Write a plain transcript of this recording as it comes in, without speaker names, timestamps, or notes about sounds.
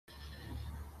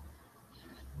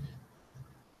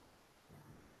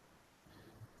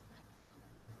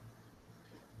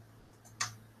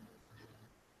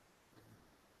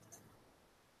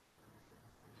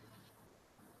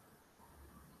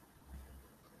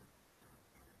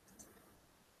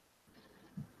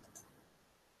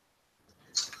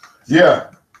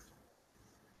Yeah.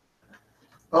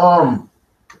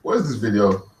 What is this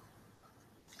video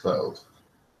titled?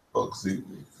 Oxy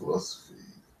Philosophy.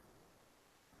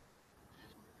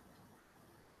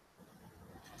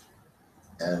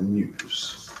 And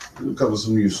news. We'll cover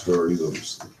some news stories,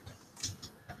 obviously.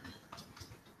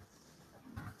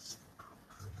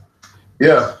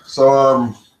 Yeah,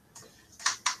 so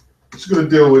just gonna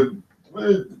deal with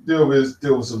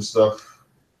some stuff.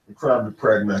 I'm trying to be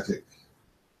pragmatic.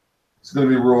 It's gonna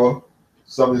be raw.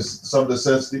 Some of the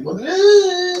sensitive.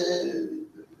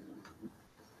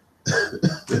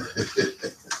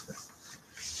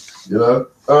 You know,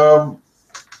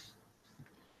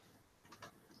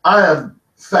 I am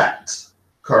fat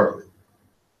currently.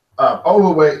 I'm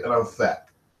overweight and I'm fat.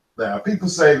 Now, people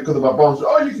say because of my bones,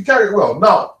 oh, you can carry it well.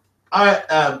 No, I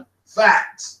am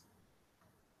fat.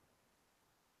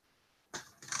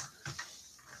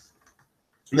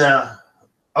 Now,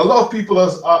 a lot of people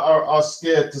are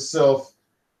scared to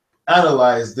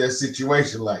self-analyze their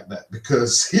situation like that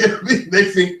because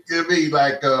they think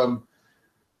like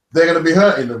they're going to be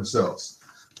hurting themselves.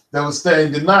 They will stay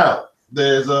in denial.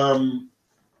 There's women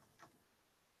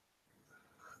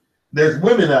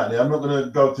out there. I'm not going to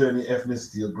go to any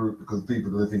ethnicity or group because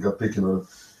people are going to think I'm picking on them.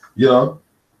 You know,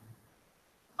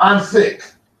 I'm thick.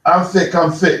 I'm thick.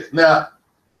 Now,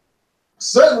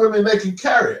 certain women, they can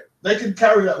carry it. They can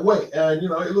carry that weight, and you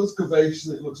know it looks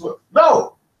curvaceous. It looks what?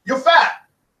 No, you're fat.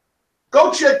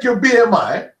 Go check your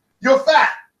BMI. You're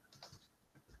fat.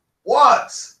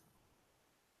 What?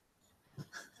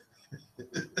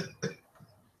 It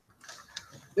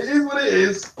is what it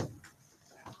is.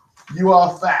 You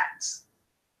are fat.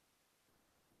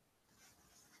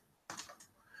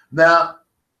 Now,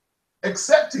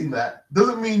 accepting that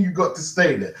doesn't mean you got to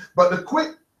stay there. But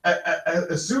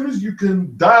as soon as you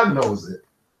can diagnose it,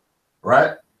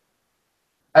 right,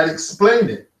 and explain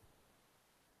it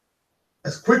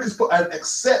as quick as possible and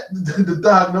accept the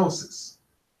diagnosis,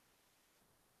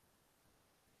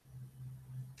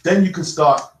 then you can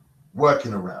start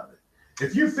working around it.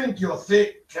 If you think you're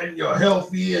thick and you're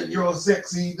healthy and you're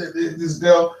sexy, if this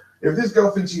girl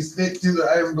thinks she's thick, she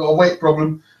hasn't got a weight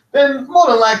problem, then more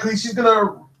than likely she's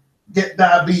gonna get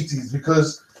diabetes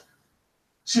because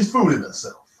she's fooling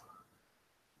herself.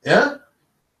 Yeah?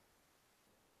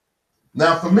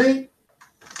 Now for me,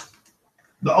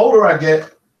 the older I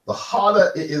get, the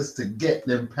harder it is to get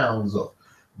them pounds off.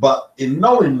 But in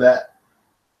knowing that,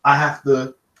 I have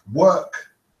to work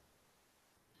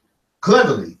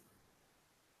cleverly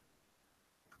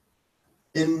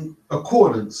in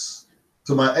accordance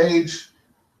to my age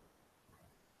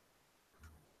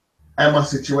and my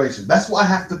situation. That's what I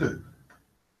have to do.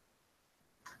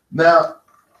 Now,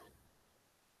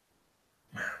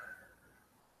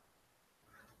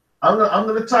 I'm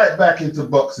gonna tie it back into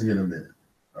boxing in a minute,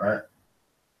 all right?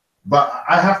 But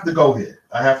I have to go here.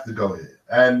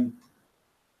 And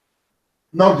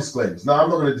no disclaimers. No,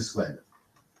 I'm not gonna disclaim it.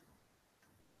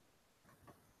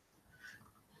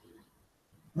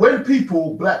 When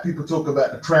black people talk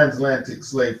about the transatlantic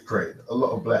slave trade, a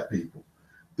lot of black people,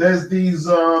 there's these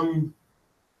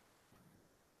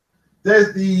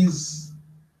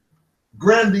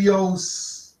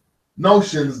grandiose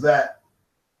notions that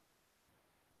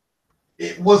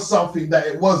it was something that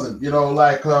it wasn't, you know,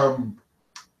 like oh,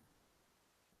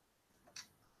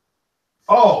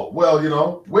 well, you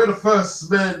know, we're the first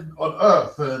men on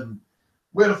earth and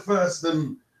we're the first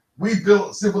and we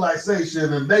built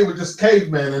civilization and they were just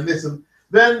cavemen and this and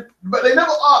then, but they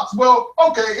never asked, well,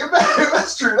 okay, if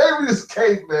that's true, they were just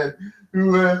cavemen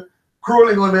who were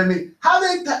crawling on their knees. How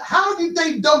did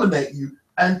they dominate you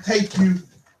and take you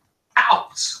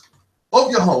out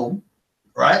of your home,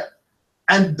 right?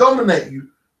 And dominate you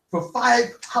for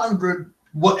 500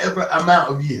 whatever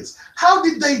amount of years? How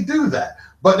did they do that?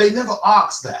 But they never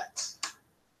asked that.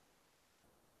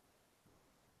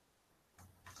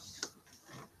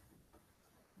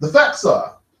 The facts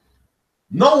are,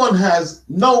 no one has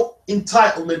no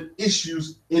entitlement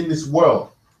issues in this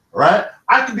world, right?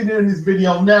 I could be doing this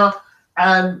video now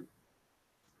and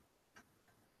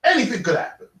anything could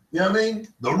happen. You know what I mean?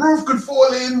 The roof could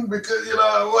fall in because, you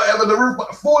know, whatever, the roof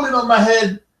falling on my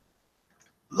head,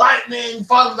 lightning,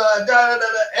 thunder,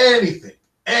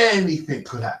 anything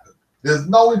could happen. There's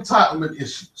no entitlement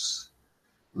issues.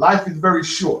 Life is very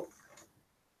short.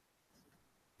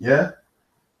 Yeah?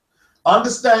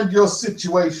 Understand your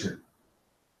situation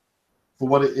for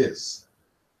what it is.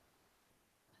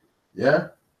 Yeah?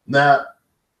 Now,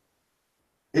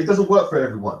 it doesn't work for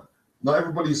everyone. Not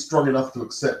everybody is strong enough to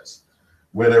accept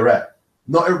where they're at.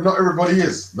 Not everybody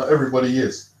is. Not everybody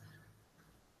is.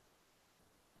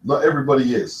 Not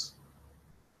everybody is.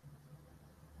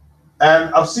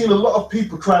 And I've seen a lot of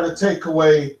people trying to take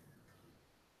away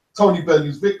Tony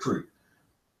Bellew's victory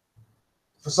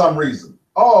for some reason.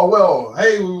 Oh, well,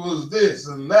 Haywood was this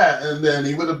and that, and then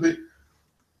he would have been.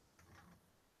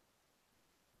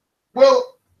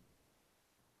 Well,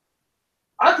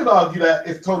 I could argue that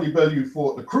if Tony Bellew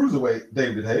fought the cruiserweight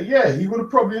David Haye, yeah, he would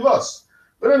have probably lost.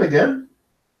 But then again,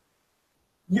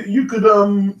 you could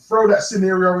throw that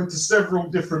scenario into several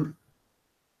different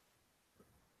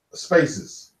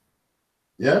spaces.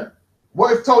 Yeah?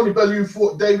 What if Tony Bellew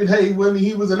fought David Haye when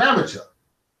he was an amateur?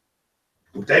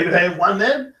 Would David Haye have won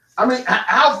then? I mean,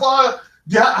 how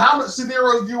much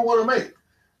scenarios do you want to make?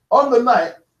 On the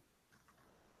night,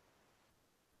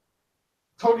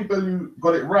 Tony Bellew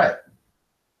got it right.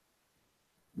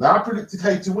 Now, I predicted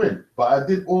Haye to win, but I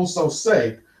did also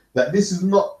say that this is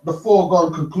not the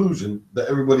foregone conclusion that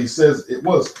everybody says it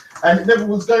was. And it never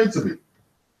was going to be.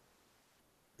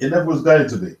 It never was going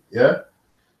to be, yeah?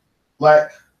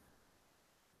 Like,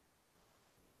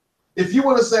 if you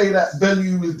want to say that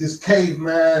Bellew is this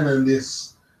caveman and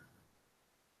this,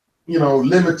 you know,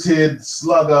 limited,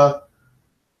 slugger,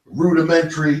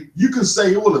 rudimentary, you can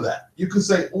say all of that. You can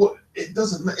say, all, it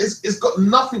doesn't, it's got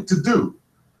nothing to do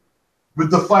with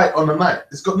the fight on the night.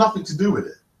 It's got nothing to do with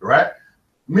it, right?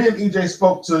 Me and EJ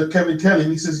spoke to Kevin Kelly,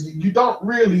 and he says, you don't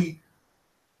really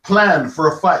plan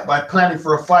for a fight by planning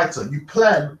for a fighter. You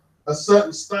plan a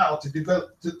certain style to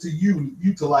develop, to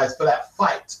utilize for that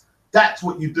fight. That's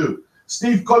what you do.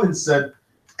 Steve Collins said,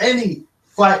 any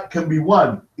fight can be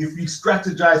won if you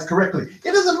strategize correctly.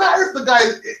 It doesn't matter if the guy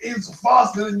is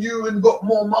faster than you and got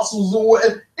more muscles or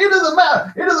whatever. It doesn't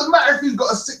matter. It doesn't matter if he's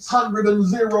got a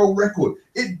 600-0 record.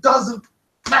 It doesn't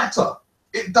matter.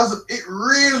 It doesn't. It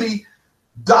really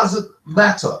doesn't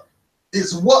matter.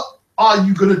 It's what are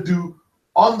you going to do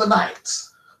on the night?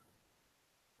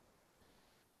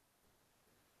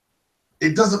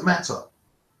 It doesn't matter.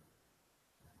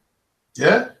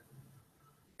 Yeah?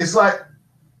 It's like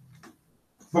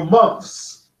for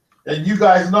months, and you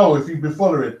guys know if you've been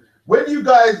following, when you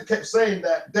guys kept saying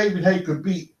that David Haye could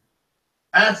beat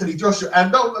Anthony Joshua, and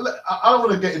I don't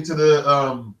want to get into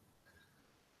the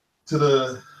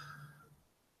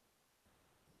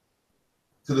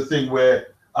thing where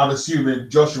I'm assuming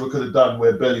Joshua could have done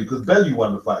where Bellew, because Bellew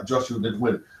won the fight, Joshua didn't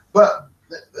win. But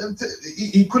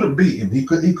he couldn't beat him. He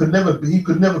could never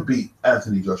beat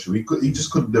Anthony Joshua. He just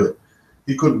couldn't do it.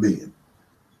 He couldn't beat him.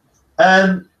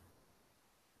 And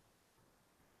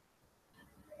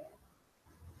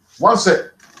one sec.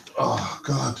 Oh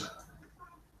God.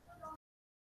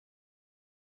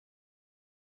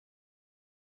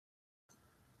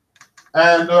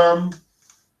 And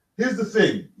here's the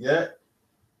thing, yeah.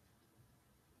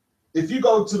 If you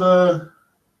go to the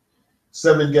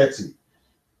Serengeti,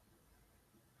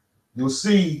 you'll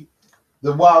see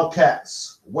the wild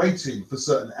cats waiting for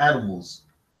certain animals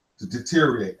to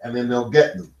deteriorate, and then they'll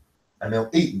get them and they'll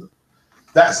eat them.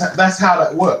 That's how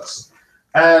that works.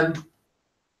 And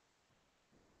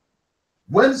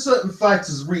when certain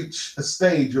fighters reach a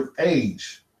stage of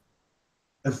age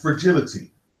and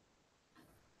fragility,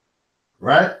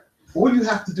 right? All you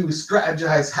have to do is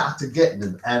strategize how to get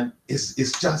them, and it's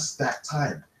just that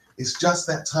time. It's just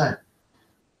that time.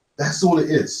 That's all it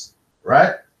is,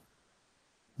 right?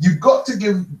 You've got to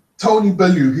give Tony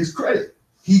Bellew his credit.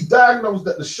 He diagnosed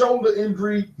that the shoulder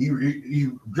injury, he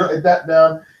jotted that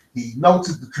down. He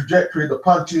noticed the trajectory of the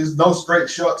punches, no straight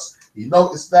shots. He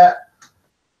noticed that.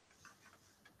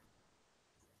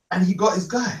 And he got his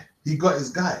guy. He got his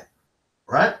guy,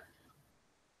 right?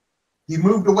 He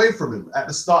moved away from him at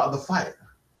the start of the fight.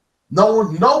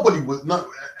 Nobody was,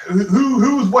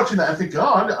 who was watching that and thinking,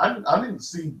 oh, I didn't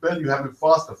see Bellew having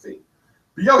faster feet.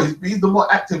 But yo, he's the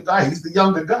more active guy. He's the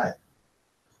younger guy.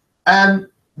 And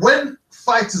when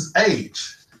fighters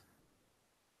age,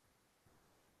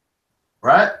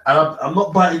 right? And I'm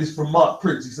not buying this from Mark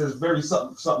Prince. He says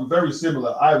something very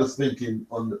similar. I was thinking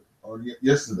on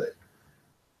yesterday.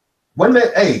 When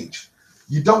they age,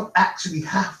 you don't actually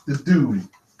have to do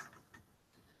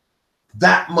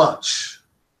that much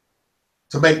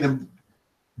to make them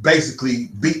basically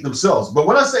beat themselves. But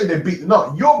when I say they beat,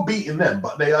 no, you're beating them,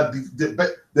 but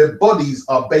their bodies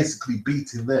are basically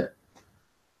beating them.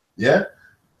 Yeah?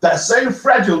 That same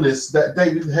fragileness that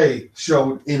David Haye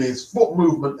showed in his foot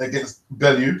movement against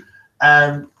Bellew,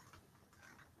 and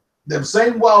them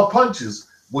same wild punches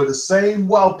were the same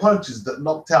wild punches that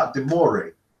knocked out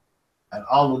Demore and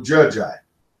Arnold Jurjai.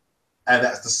 And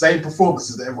that's the same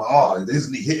performances that everyone, oh,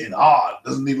 isn't he hitting hard?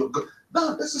 Doesn't he look good?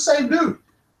 No, that's the same dude.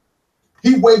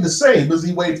 He weighed the same as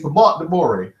he weighed for Mark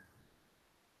Demore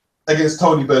against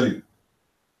Tony Bellew.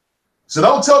 So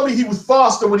don't tell me he was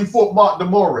faster when he fought Mark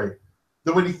Demore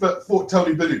than when he fought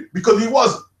Tony Bellew, because he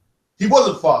wasn't. He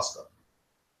wasn't faster.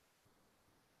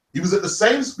 He was at the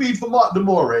same speed for Mark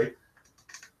Demore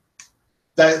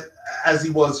as he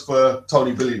was for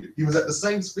Tony Bellew. He was at the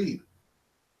same speed.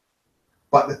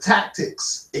 But the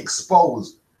tactics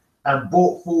exposed and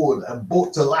brought forward and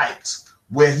brought to light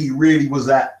where he really was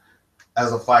at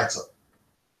as a fighter.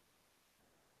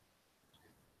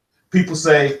 People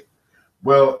say,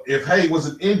 well, if Haye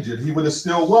wasn't injured, he would have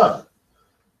still won.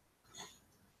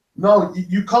 No,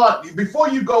 you can't. Before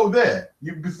you go there,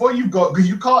 you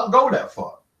can't go that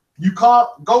far. You can't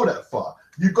go that far.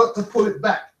 You've got to pull it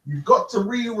back. You've got to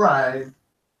rewind.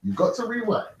 You've got to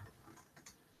rewind.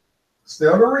 Stay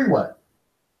on the rewind.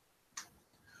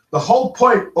 The whole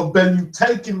point of Bellew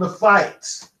taking the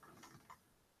fight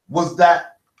was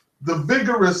that the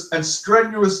vigorous and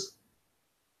strenuous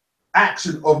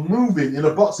action of moving in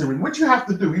a boxing ring, which you have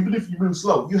to do, even if you move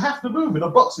slow, you have to move in a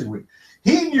boxing ring.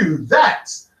 He knew that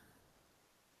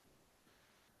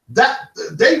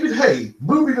David Haye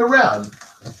moving around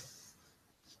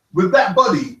with that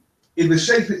body in the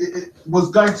shape it was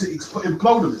going to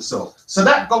implode on itself. So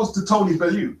that goes to Tony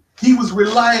Bellew. He was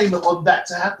relying on that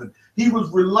to happen. He was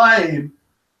relying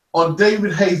on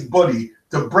David Haye's body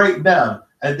to break down,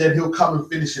 and then he'll come and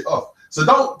finish it off. So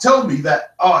don't tell me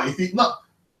that, if he not,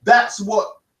 that's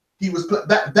what he was.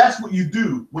 That's what you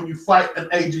do when you fight an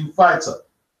aging fighter,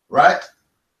 right?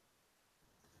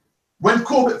 When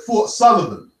Corbett fought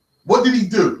Sullivan, what did he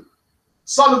do?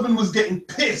 Sullivan was getting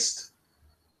pissed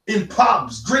in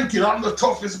pubs, drinking. I'm the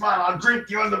toughest man. I'll drink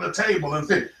you under the table and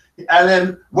thing. And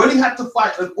then when he had to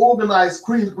fight an organized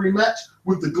Queensberry match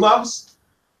with the gloves,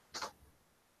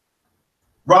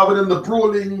 rather than the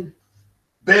brawling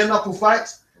bare knuckle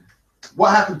fights,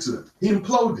 what happened to him? He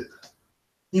imploded.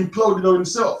 He imploded on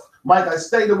himself. My guy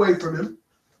stayed away from him.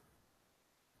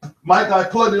 My guy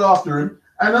plodded after him.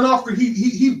 And then after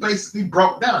he basically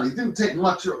broke down. It didn't take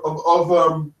much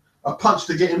of a punch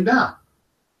to get him down.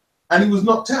 And he was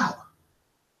knocked out.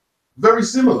 Very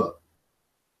similar.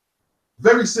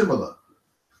 Very similar.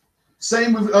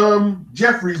 Same with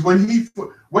Jeffries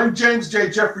when James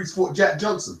J. Jeffries fought Jack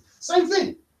Johnson. Same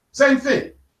thing. Same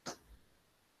thing.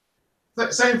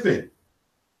 Same thing.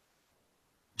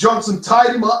 Johnson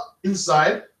tied him up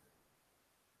inside.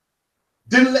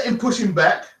 Didn't let him push him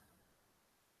back.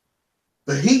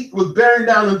 The heat was bearing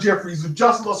down on Jeffries, who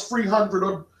just lost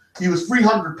 300. He was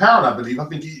 300 pounds, I believe. I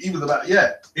think he was about,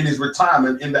 in his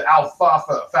retirement in the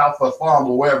Alfalfa farm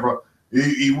or wherever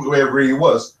he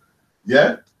was.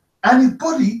 Yeah. And his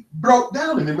body broke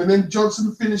down in him, and then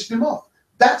Johnson finished him off.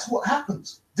 That's what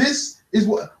happens. This is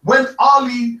when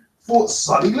Ali fought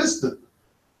Sonny Liston.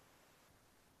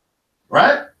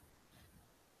 Right?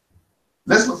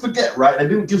 Let's not forget, right? They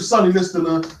didn't give Sonny Liston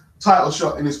a title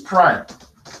shot in his prime.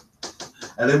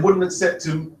 And they wouldn't accept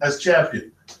him as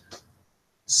champion.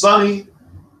 Sonny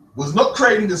was not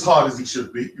training as hard as he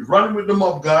should be. He was running with the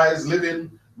mob guys,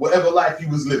 living whatever life he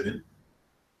was living.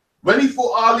 When he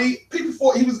fought Ali, people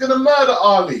thought he was going to murder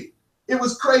Ali. It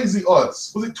was crazy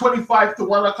odds. Was it 25 to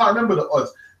 1? I can't remember the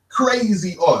odds.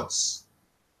 Crazy odds.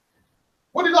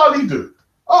 What did Ali do?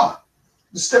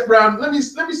 Step round. Let me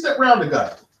step round the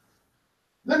guy.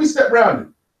 Let me step round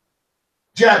him.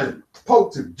 Jabbed him.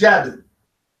 Poked him. Jabbed him.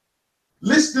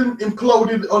 Liston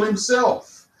imploded on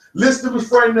himself. Liston was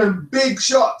throwing them big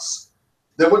shots.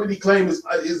 Then what did he claim?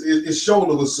 His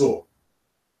shoulder was sore.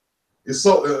 His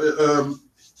shoulder.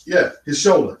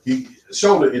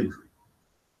 Shoulder injury.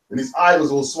 And his eye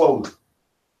was all swollen.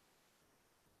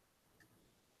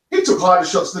 He took harder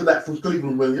shots than that from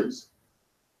Cleveland Williams.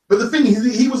 But the thing is,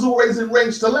 he was always in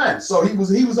range to land, so he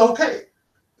was okay.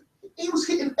 He was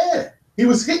hitting air. He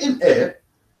was hitting air.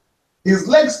 His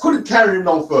legs couldn't carry him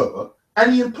no further,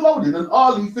 and he imploded, and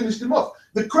Ali finished him off.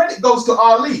 The credit goes to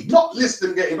Ali, not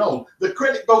Liston getting old. The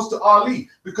credit goes to Ali,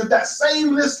 because that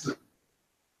same Liston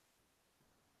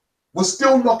was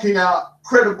still knocking out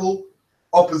credible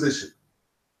opposition.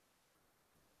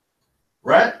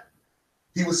 Right?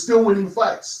 He was still winning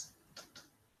fights.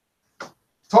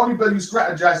 Tony Bellew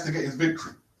strategized to get his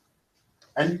victory.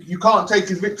 And you can't take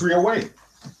his victory away.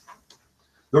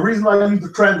 The reason I use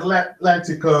the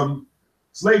transatlantic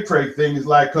slave trade thing is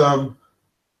like, I'll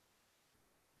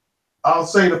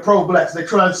say the pro-blacks, they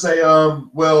try and say, it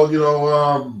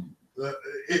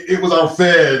was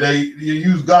unfair. You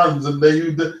used guns and they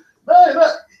used the...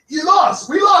 No, you lost.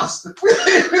 We lost. We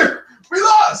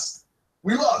lost.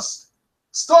 We lost.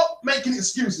 Stop making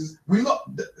excuses. We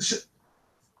lost.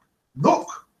 Look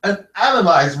and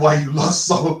analyze why you lost,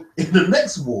 so in the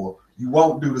next war, you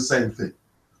won't do the same thing.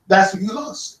 That's what you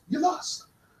lost. You lost.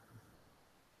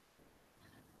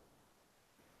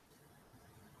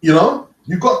 You know?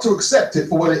 You got to accept it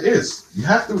for what it is. You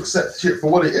have to accept shit for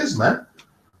what it is, man.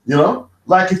 You know,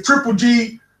 like if Triple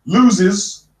G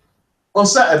loses on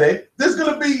Saturday, there's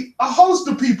gonna be a host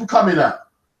of people coming out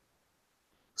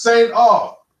saying,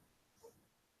 "Oh,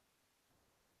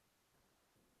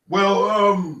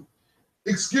 well,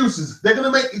 excuses." They're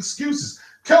gonna make excuses.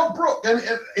 Kell Brook and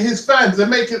his fans, they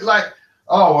make it like,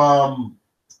 "Oh,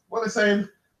 what are they saying?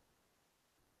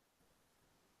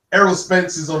 Errol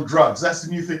Spence is on drugs. That's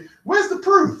the new thing." Where's the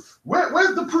proof?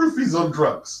 Where's the proof he's on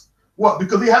drugs? What?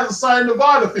 Because he hasn't signed the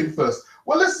Nevada thing first.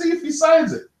 Well, let's see if he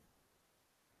signs it.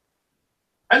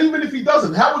 And even if he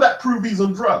doesn't, how will that prove he's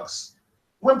on drugs?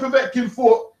 When Povetkin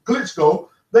fought Klitschko,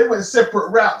 they went separate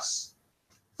routes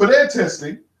for their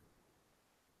testing,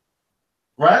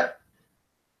 right?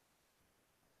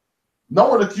 No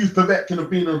one accused Povetkin of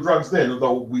being on drugs then,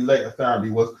 although we later found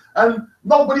he was. And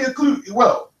nobody accused,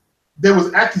 well, there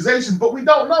was accusations, but we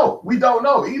don't know. We don't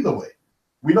know either way.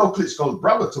 We know Klitschko's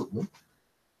brother took them.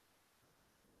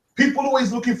 People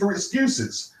always looking for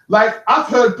excuses. Like, I've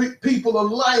heard people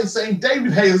online saying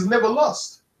David Haye has never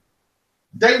lost.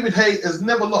 David Haye has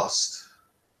never lost.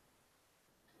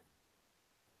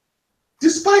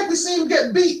 Despite we see him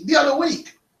get beat the other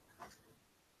week.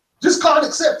 Just can't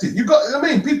accept it. You got, I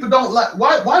mean, people don't like,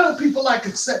 why don't people like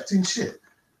accepting shit?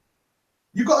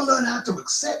 You got to learn how to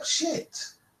accept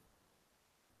shit.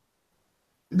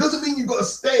 It doesn't mean you got to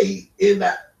stay in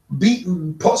that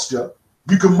beaten posture.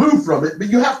 You can move from it, but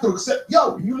you have to accept,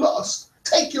 yo, you lost.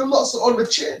 Take your loss on the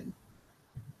chin.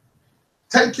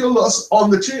 Take your loss on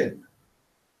the chin.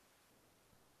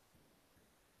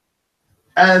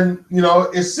 And, you know,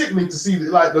 it's sickening to see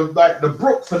like the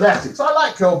Brook fanatics. I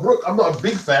like Kell Brook. I'm not a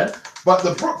big fan, but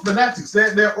the Brook fanatics,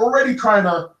 they're already trying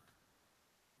to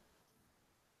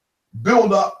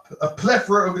build up a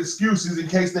plethora of excuses in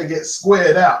case they get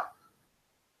squared out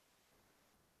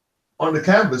on the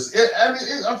canvas.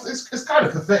 It's kind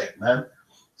of pathetic, man.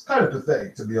 It's kind of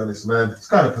pathetic, to be honest, man. It's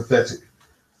kind of pathetic,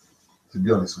 to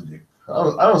be honest with you.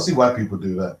 I don't see why people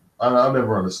do that. I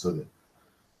never understood it.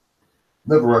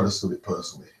 Never understood it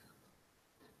personally.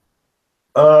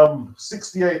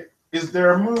 68. Is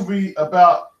there a movie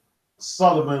about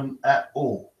Sullivan at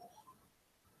all?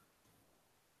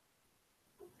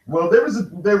 Well, there is a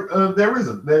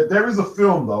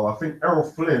film though. I think Errol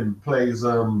Flynn plays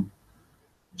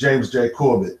James J.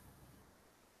 Corbett,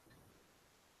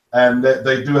 and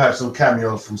they do have some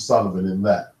cameos from Sullivan in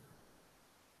that.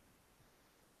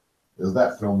 There's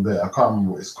that film there. I can't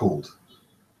remember what it's called.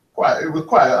 I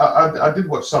did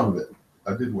watch some of it.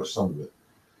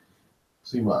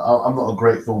 See, I'm not a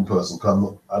great film person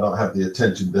because I don't have the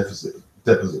attention deficit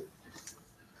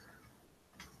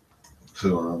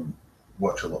to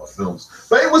watch a lot of films.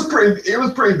 But it was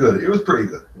pretty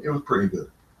good.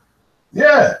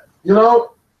 Yeah, you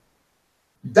know,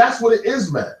 that's what it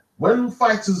is, man. When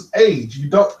fighters age,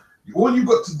 all you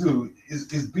got to do is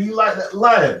be like that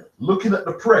lion looking at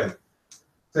the prey,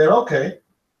 saying, okay,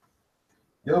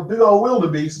 you're a big old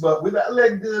wildebeest, but with that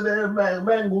leg there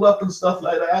mangled up and stuff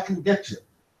like that, I can get you.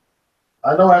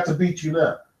 I know how to beat you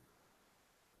now.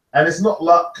 And it's not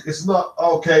luck. It's not,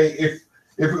 okay, if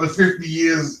it was 50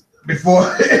 years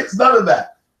before. It's none of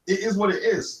that. It is what it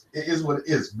is. It is what it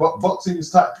is. But boxing is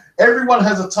time. Everyone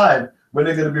has a time when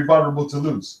they're going to be vulnerable to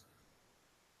lose.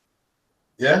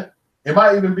 Yeah? It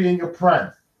might even be in your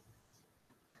prime.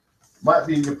 Might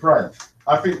be in your prime.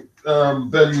 I think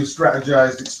Bellew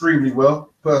strategized extremely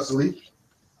well, personally.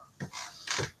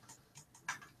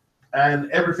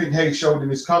 And everything Haye showed in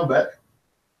his comeback,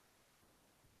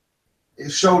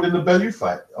 it showed in the Bellew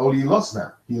fight. Only he lost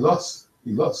now. He lost.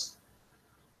 And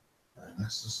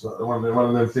that's just one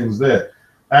of them things there.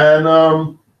 And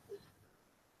I'm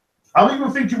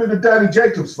even thinking with the Danny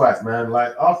Jacobs fight, man.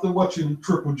 Like, after watching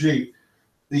Triple G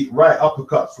eat right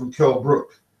uppercut from Kell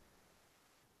Brook,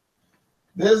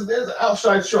 there's an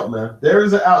outside shot, man. There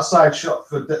is an outside shot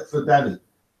for Danny.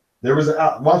 There is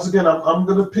once again, I'm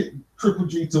gonna pick Triple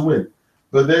G to win,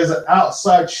 but there's an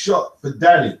outside shot for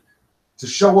Danny to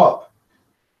show up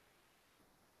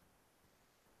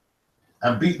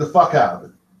and beat the fuck out of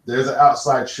him. There's an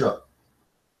outside shot.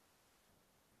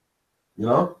 You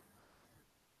know?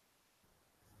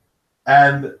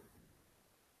 And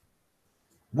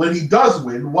when he does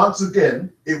win, once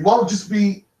again, it won't just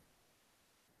be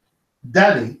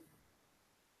Danny.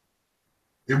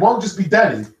 It won't just be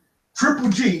Danny. Triple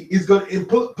G is going to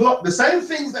plot the same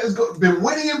things that has been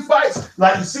winning in fights.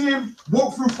 Like you see him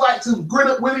walk through fights and grin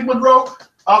at Willie Monroe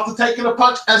after taking a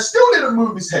punch and still didn't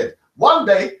move his head. One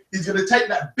day, he's going to take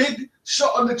that big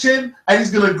shot on the chin and he's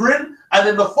going to grin. And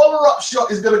then the follow-up shot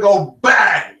is going to go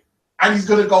bang. And he's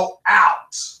going to go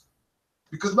out.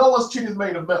 because no one's chin is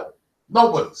made of metal.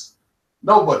 Nobody's.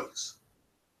 Nobody's.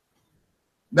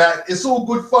 Now, it's all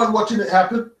good fun watching it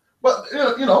happen, but,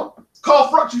 you know, Carl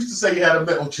Froch used to say he had a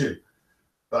metal chin,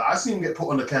 but I seen him get put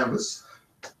on the canvas.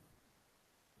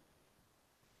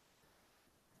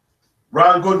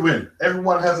 Ryan Goodwin,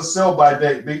 everyone has a sell-by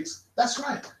date, Beats. That's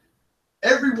right.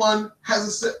 Everyone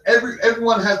has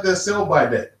everyone has their sell-by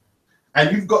date,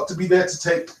 and you've got to be there to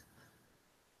take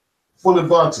full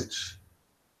advantage.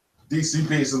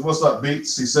 DCB says, "What's up,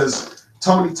 Beats?" He says,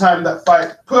 "Tony timed that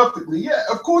fight perfectly." Yeah,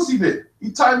 of course he did.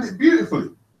 He timed it beautifully.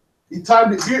 He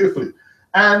timed it beautifully,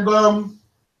 and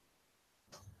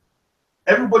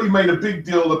everybody made a big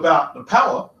deal about the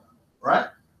power, right?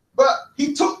 But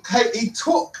he took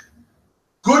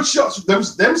good shots. Them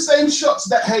same shots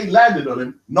that Hay landed on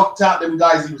him knocked out them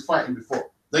guys he was fighting before.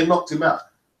 They knocked him out.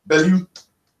 Bellew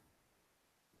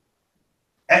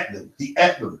ate them. He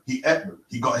ate them. He ate them.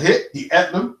 He got hit. He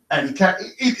ate them, and he can't.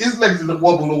 His legs didn't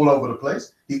wobble all over the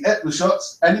place. He ate the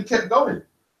shots, and he kept going.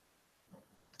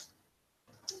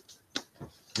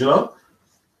 You know,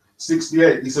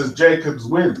 68. He says Jacobs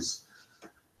wins.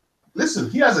 Listen,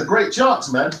 he has a great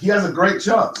chance, man. He has a great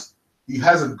chance. He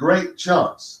has a great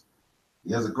chance.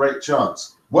 He has a great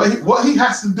chance. What he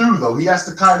has to do, though, he has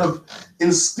to kind of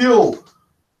instill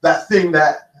that thing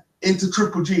that into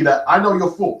Triple G, that I know your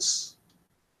faults.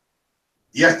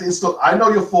 You have to instill, I know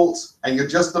your faults, and you're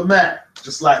just a man,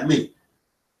 just like me.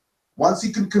 Once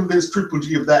he can convince Triple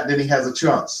G of that, then he has a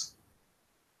chance.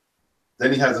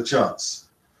 Then he has a chance.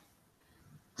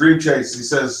 Dream Chase, he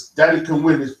says, Danny can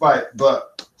win his fight,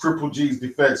 but Triple G's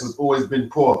defense has always been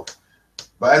poor.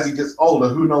 But as he gets older,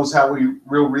 who knows how he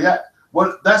will react?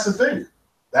 Well, that's the thing.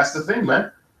 That's the thing,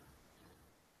 man.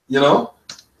 You know?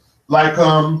 Like,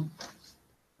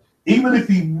 even if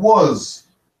he was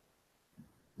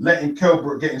letting Kell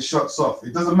Brook getting shots off,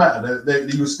 it doesn't matter.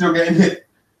 He was still getting hit.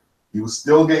 He was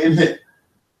still getting hit.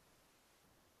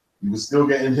 He was still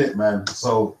getting hit, man.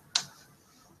 So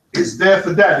it's there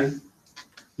for Danny.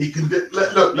 He can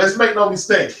look. Let's make no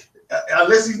mistake.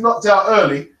 Unless he's knocked out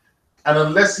early, and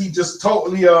unless he just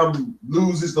totally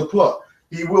loses the plot,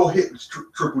 he will hit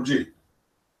Triple G,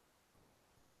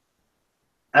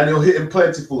 and he'll hit him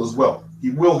plentiful as well. He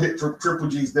will hit Triple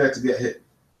G's there to get hit.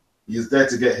 He is there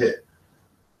to get hit.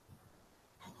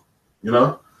 You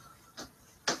know.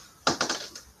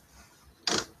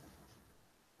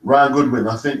 Ryan Goodwin,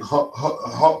 I think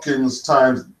Hopkins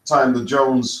timed the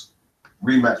Jones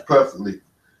rematch perfectly.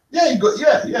 Yeah, he got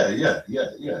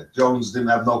yeah. Jones didn't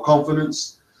have no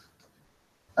confidence,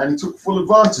 and he took full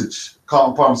advantage.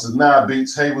 Carlton Palmer says, "Nah,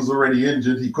 Beats. Hay was already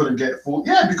injured. He couldn't get full.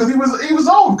 Yeah, because he was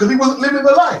old. Because he wasn't living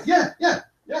the life. Yeah.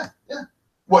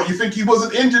 What, you think he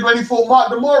wasn't injured when he fought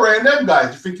Mark DeMore and them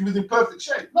guys? You think he was in perfect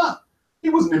shape? Nah, he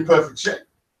wasn't in perfect shape.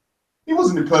 He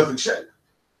wasn't in perfect shape.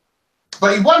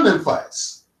 But he won them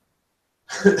fights.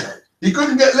 He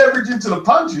couldn't get leverage into the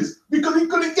punches because he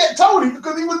couldn't get Tony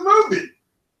because he was moving.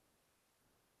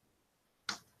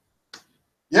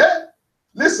 Yeah,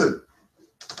 listen.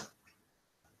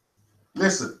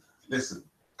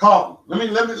 Carlton, let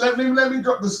me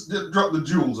drop the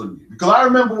jewels on you, because I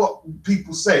remember what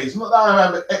people say. It's not that I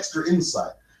have an extra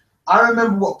insight. I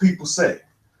remember what people say.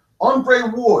 Andre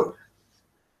Ward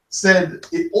said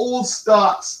it all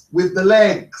starts with the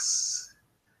legs.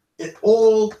 It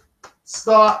all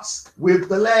starts with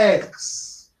the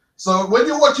legs. So when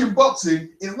you're watching boxing,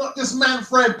 it's not just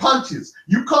man-friend punches.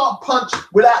 You can't punch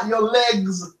without your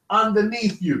legs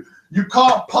underneath you. You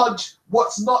can't punch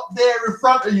what's not there in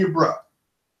front of you, bro.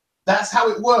 That's how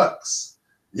it works.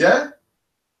 Yeah?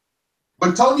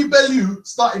 When Tony Bellew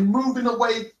started moving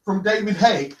away from David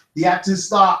Hay, he had to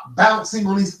start bouncing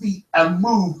on his feet and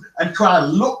move and try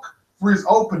and look for his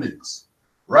openings.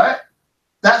 Right?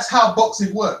 That's how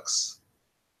boxing works.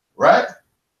 Right?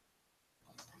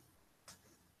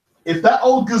 If that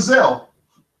old gazelle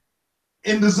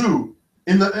in the zoo,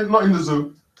 in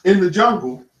the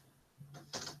jungle,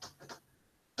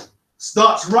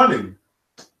 starts running,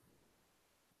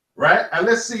 right? And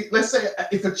let's say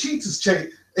if a cheetah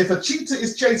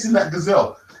is chasing that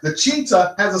gazelle, the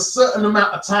cheetah has a certain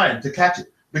amount of time to catch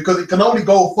it because it can only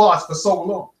go fast for so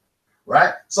long,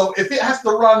 right? So if it has to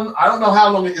run, I don't know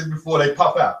how long it is before they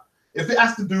puff out. If it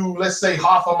has to do, let's say,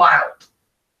 half a mile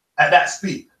at that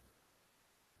speed,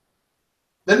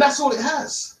 then that's all it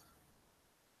has.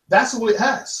 That's all it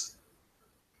has.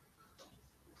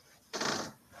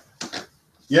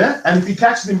 Yeah, and if he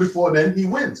catches him before then, he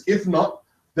wins. If not,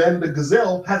 then the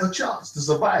gazelle has a chance to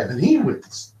survive, and he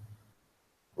wins.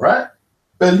 Right?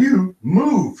 Bellew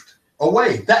moved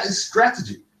away. That is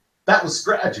strategy. That was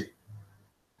strategy.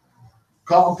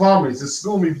 Carlton Palmer says,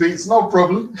 "School me, Beats, no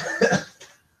problem."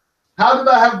 How did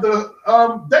I have the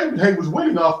David Haye was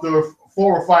winning after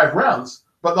 4 or 5 rounds,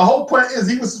 but the whole point is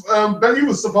he was Bellew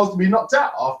was supposed to be knocked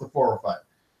out after 4 or 5.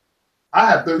 I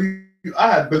had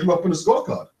Bellew up on the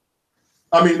scorecard.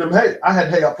 I mean, Haye, I had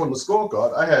Haye up on the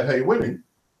scorecard. I had Haye winning,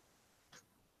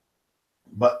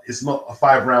 but it's not a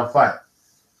 5-round fight.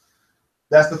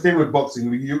 That's the thing with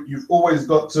boxing. You've always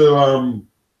got to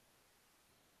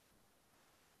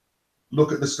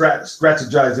look at the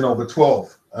strategizing over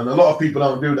 12. And a lot of people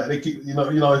don't do that. They keep, you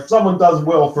know, if someone does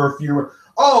well for a few,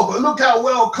 oh, but look how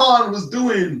well Khan was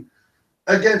doing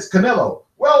against Canelo.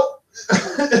 Well,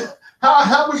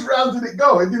 how much rounds did it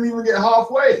go? It didn't even get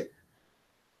halfway.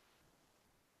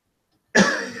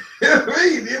 I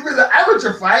mean, if it was an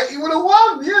amateur fight, he would have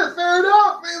won. Yeah, fair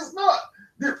enough. It's not.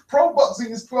 Pro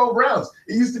boxing is 12 rounds.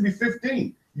 It used to be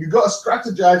 15. You got to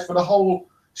strategize for the whole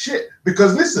shit.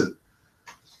 Because listen,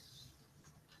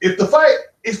 if the fight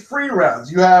is 3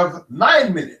 rounds, you have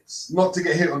 9 minutes not to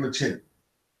get hit on the chin.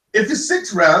 If it's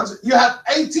 6 rounds, you have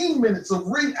 18 minutes of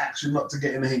ring action not to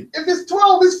get in the hit. If it's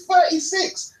 12, it's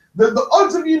 36. The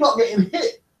odds of you not getting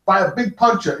hit by a big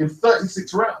puncher in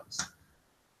 36 rounds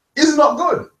is not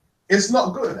good. It's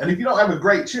not good. And if you don't have a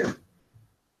great chin.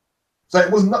 So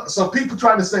it was not. So people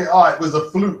trying to say, oh, it was a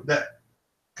fluke that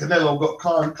Canelo got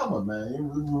Khan. Come on, man. It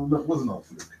wasn't no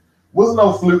fluke. Wasn't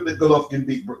no fluke that Golovkin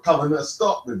beat Brook. Come on,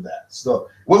 stop with that. Stop.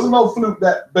 It wasn't no fluke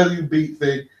that Bellew beat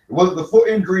Thing. It wasn't the foot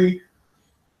injury.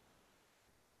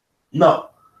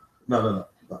 No.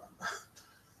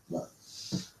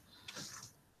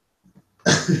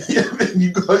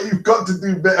 You've got to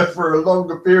do better for a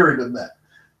longer period than that.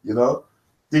 You know,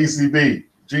 DCB,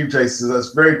 Dream Chasers.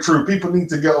 That's very true. People need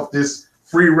to get off this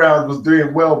 3 rounds was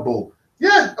doing well bull.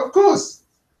 Yeah, of course.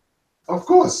 Of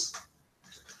course.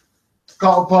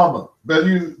 Carl Palmer,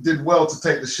 Bellew did well to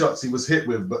take the shots he was hit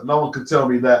with, but no one can tell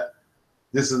me that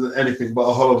this isn't anything but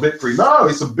a hollow victory. No,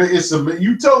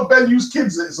 you tell Bellew's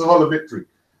kids that it's a hollow victory.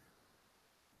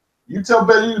 You tell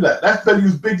Bellew that. That's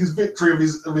Bellew's biggest victory of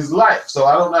his life. So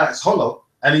I don't know, it's hollow.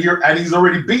 And he's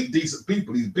already beat decent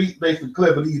people. He's beat Nathan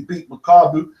Cleverly, he's beat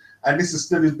Makabu, and this is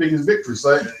still his biggest victory.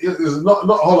 So it's not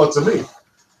hollow to me.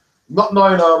 Not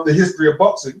knowing the history of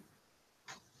boxing.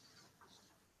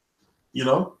 You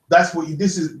know, that's what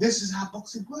this is how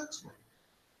boxing works, man.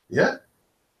 Yeah.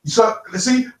 So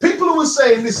see, people who are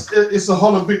saying this it's a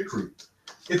hollow victory.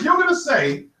 If you're gonna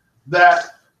say that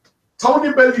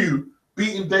Tony Bellew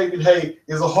beating David Haye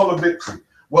is a hollow victory,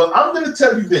 well, I'm gonna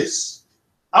tell you this.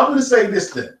 I'm gonna say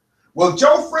this then. Well,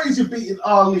 Joe Frazier beating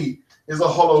Ali is a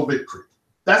hollow victory.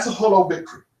 That's a hollow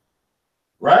victory,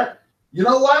 right? You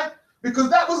know why? Because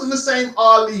that wasn't the same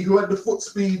Ali who had the foot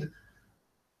speed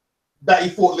that he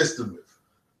fought Liston with.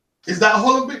 Is that a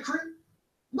hollow victory?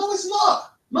 No, it's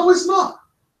not. No, it's not.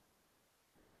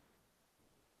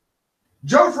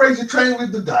 Joe Frazier trained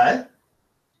with the guy,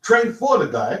 trained for the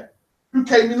guy who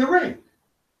came in the ring.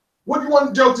 What do you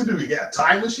want Joe to do? He get a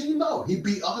time machine? No, he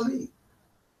beat Ali.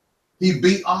 He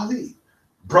beat Ali.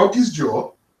 Broke his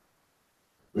jaw.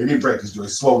 Well, he didn't break his jaw. He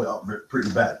swelled it up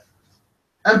pretty bad.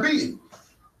 And beat him.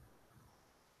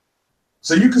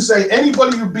 So you can say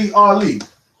anybody who beat Ali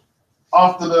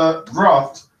after the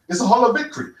draft, it's a hollow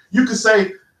victory. You could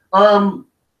say Holmes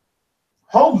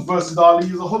versus Ali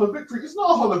is a hollow victory. It's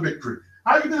not a hollow victory.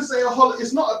 How are you going to say a hollow?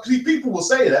 It's not. People will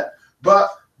say that, but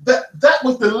that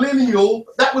was the lineal.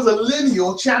 That was a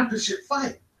lineal championship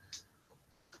fight.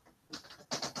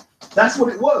 That's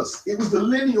what it was. It was the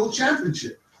lineal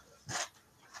championship.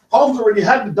 Holmes already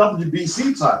had the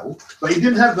WBC title, but he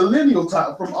didn't have the lineal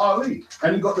title from Ali,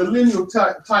 and he got the lineal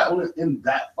title in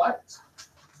that fight.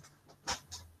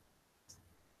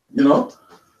 You know,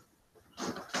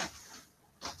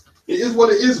 it is what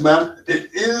it is, man. It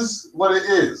is what it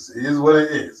is. It is what it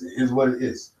is. It is what it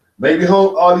is. Maybe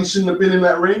Ali shouldn't have been in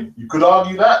that ring. You could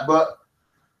argue that, but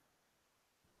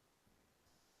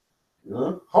you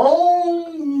know,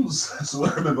 Holmes. That's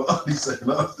what I remember Ali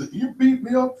saying after. You beat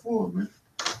me up for, man.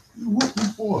 You whooped me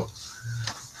for.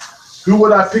 Who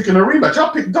would I pick in a rematch?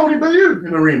 I'll pick Tony Bellew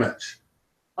in a rematch.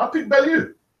 I'll pick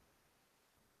Bellew.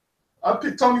 I'll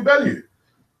pick Tony Bellew.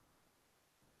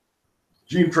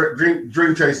 Dream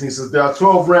Chasing, he says, there are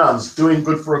 12 rounds. Doing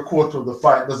good for a quarter of the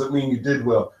fight doesn't mean you did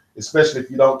well, especially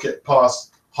if you don't get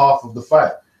past half of the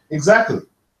fight. Exactly.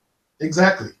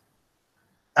 Exactly.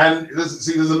 And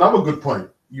there's another good point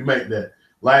you make there.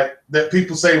 Like that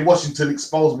people say Washington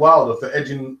exposed Wilder for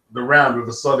edging the round with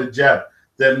a solid jab.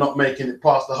 They're not making it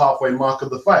past the halfway mark of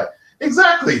the fight.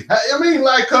 Exactly. I mean,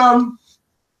 like,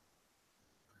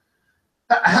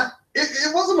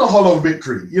 it wasn't a hollow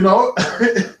victory, you know?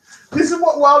 This is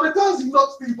what Wilder does. He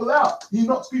knocks people out. He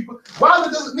knocks people. Wilder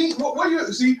doesn't need what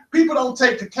you see. People don't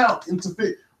take account into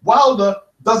fit. Wilder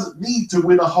doesn't need to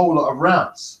win a whole lot of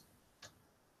rounds.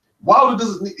 Wilder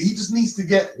doesn't. He just needs to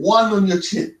get one on your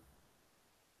chin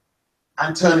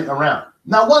and turn it around.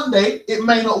 Now, one day it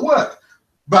may not work,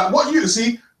 but what you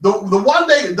see, the one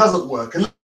day it doesn't work,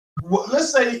 and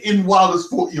let's say in Wilder's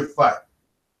 40th fight,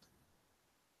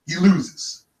 he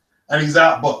loses and he's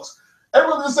outboxed.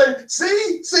 Everyone's gonna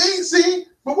say, see.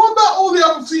 But what about all the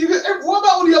other? See, what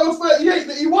about all the other 38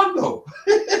 that he won though?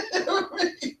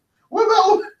 What about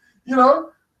all,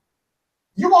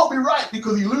 you won't be right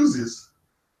because he loses,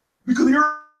 because he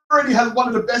already has one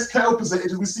of the best KO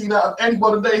percentages we've seen out of any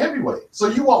modern day heavyweight. So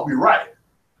you won't be right.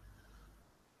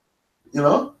 D.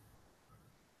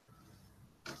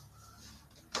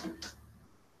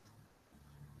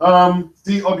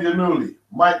 Obianuli,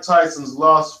 Mike Tyson's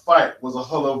last fight was a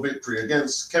hollow victory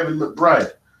against Kevin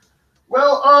McBride.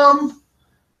 Well,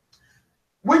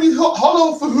 when you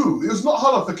hollow for who? It was not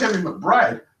hollow for Kevin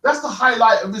McBride. That's the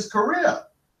highlight of his career.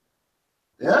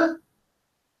 Yeah?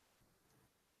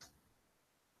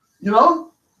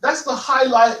 That's the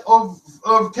highlight of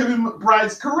Kevin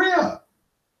McBride's career.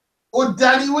 Or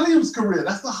Danny Williams' career.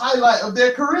 That's the highlight of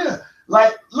their career.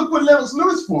 Like, look what Lennox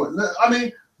Lewis fought. I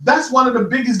mean, that's one of the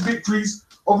biggest victories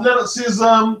of Lennox's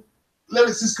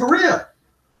career.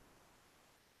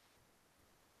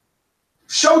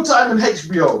 Showtime and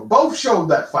HBO both showed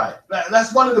that fight.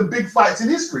 That's one of the big fights in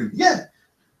history. Yeah.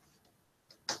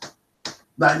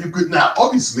 Now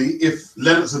obviously, if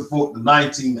Lennox had fought the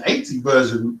 1980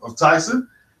 version of Tyson,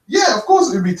 yeah, of course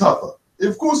it would be tougher.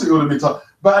 Of course it would have been tough.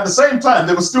 But at the same time,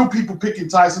 there were still people picking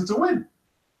Tyson to win.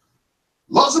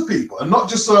 Lots of people, and not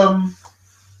just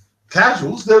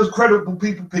casuals. There was credible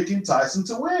people picking Tyson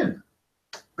to win,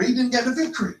 but he didn't get the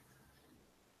victory.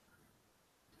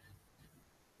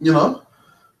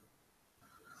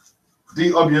 D.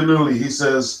 Obianuli, he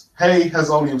says, Hay has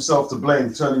only himself to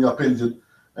blame, turning up injured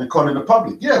and conning the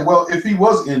public. Yeah, well, if he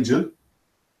was injured,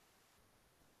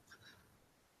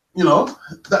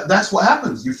 that's what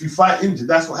happens. If you fight injured,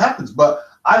 that's what happens. But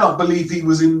I don't believe he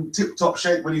was in tip-top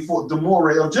shape when he fought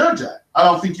Demore or Jurjak. I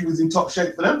don't think he was in top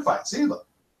shape for them fights either.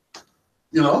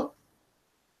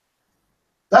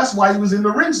 That's why he was in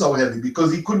the ring so heavy,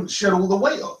 because he couldn't shed all the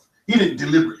weight off. He didn't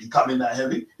deliberately come in that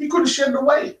heavy. He couldn't shed the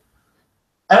weight.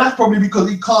 And that's probably because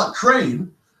he can't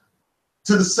train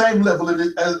to the same level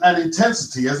and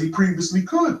intensity as he previously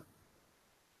could.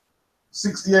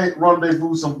 68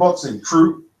 rendezvous on boxing.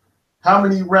 True. How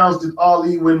many rounds did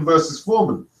Ali win versus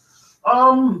Foreman? I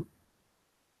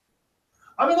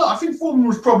don't know. I think Foreman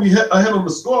was probably ahead on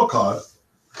the scorecard.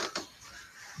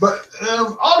 But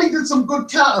Ali did some good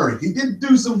countering. He did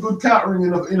do some good countering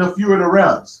in a few of the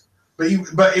rounds. But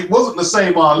it wasn't the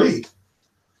same Ali.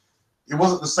 It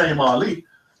wasn't the same Ali.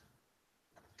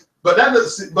 But that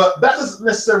doesn't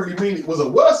necessarily mean it was a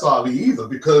worse Ali either,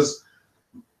 because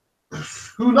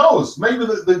who knows? Maybe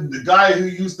the guy who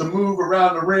used to move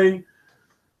around the ring,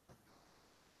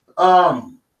 I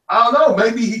don't know.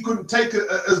 Maybe he couldn't take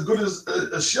as good as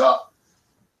a shot,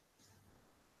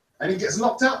 and he gets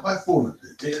knocked out by Foreman.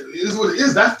 It is what it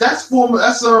is. That's Foreman.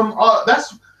 That's one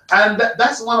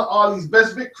of Ali's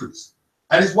best victories,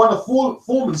 and it's one of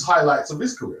Foreman's highlights of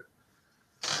his career.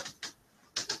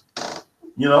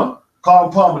 Carl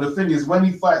Palmer, the thing is, when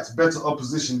he fights better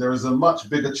opposition, there is a much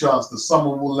bigger chance that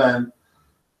someone will land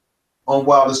on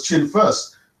Wilder's chin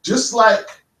first. Just like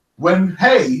when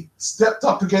Hay stepped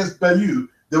up against Bellew,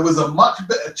 there was a much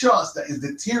better chance that his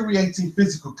deteriorating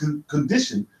physical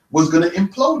condition was going to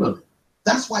implode on him.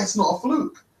 That's why it's not a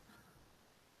fluke.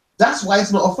 That's why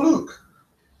it's not a fluke.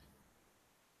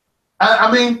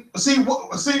 I mean, see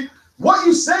what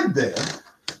you said there.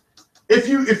 If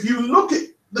you look at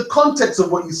the context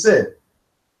of what you said,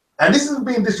 and this isn't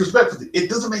being disrespectful, it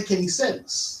doesn't make any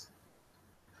sense.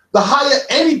 The higher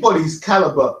anybody's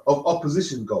caliber of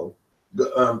opposition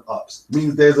ups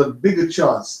means there's a bigger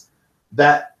chance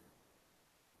that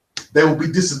they will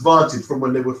be disadvantaged from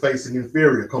when they were facing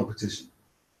inferior competition.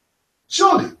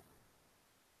 Surely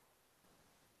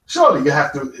you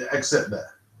have to accept that.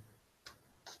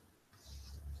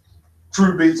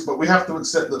 True beats, but we have to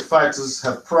accept that fighters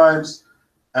have primes,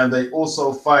 and they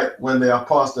also fight when they are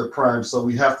past their prime, so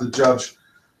we have to judge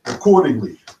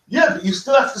accordingly. Yeah, but you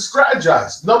still have to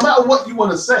strategize, no matter what you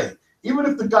want to say. Even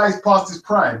if the guy's past his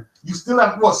prime, you still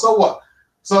have what? So what?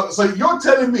 So you're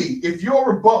telling me if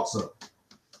you're a boxer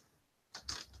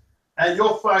and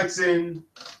you're fighting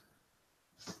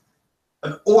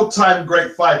an all-time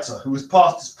great fighter who is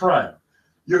past his prime,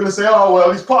 you're going to say, oh,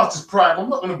 well, he's past his prime, I'm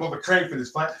not going to bother training for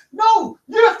this fight. No,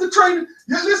 you have to train.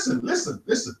 Yeah, listen.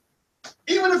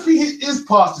 Even if he is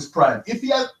past his prime, if he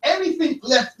has anything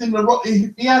left in the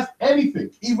if he has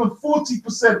anything, even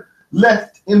 40%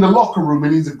 left in the locker room,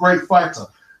 and he's a great fighter,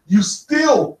 you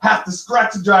still have to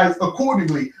strategize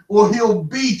accordingly, or he'll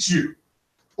beat you,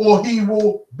 or he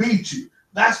will beat you.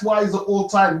 That's why he's an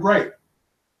all-time great.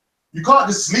 You can't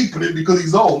just sleep on him because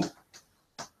he's old.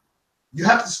 You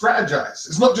have to strategize.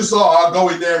 It's not just, oh, I'll go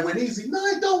in there and win easy. No,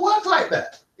 it don't work like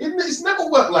that. It's never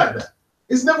worked like that.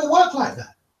 It's never worked like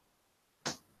that.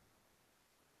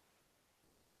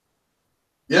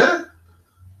 Yeah?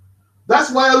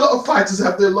 That's why a lot of fighters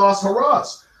have their last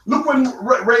hurrahs. Look when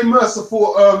Ray Mercer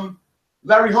fought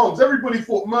Larry Holmes. Everybody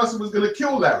thought Mercer was going to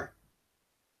kill Larry.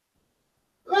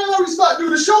 Larry started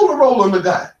doing a shoulder roll on the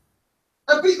guy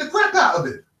and beat the crap out of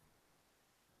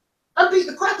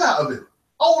him.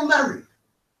 Oh, Larry.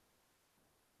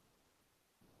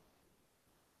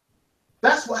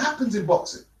 That's what happens in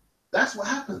boxing. That's what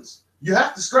happens. You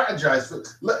have to strategize.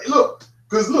 Look,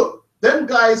 because look, them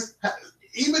guys,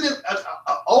 even if an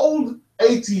old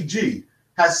ATG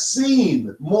has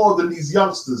seen more than these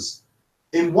youngsters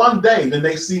in one day than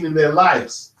they've seen in their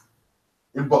lives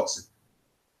in boxing.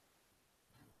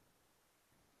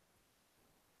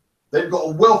 They've got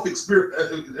a wealth of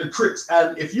experience and tricks,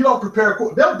 and if you don't prepare,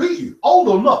 they'll beat you. Old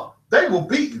or not, they will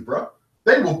beat you, bro.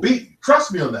 They will beat you.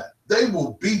 Trust me on that. They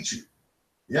will beat you.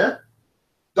 Yeah?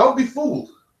 Don't be fooled.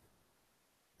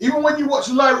 Even when you watch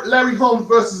Larry Holmes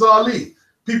versus Ali,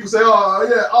 people say, oh,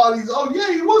 yeah, Ali's old.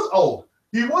 Yeah, he was old.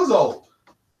 He was old.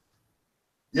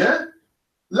 Yeah?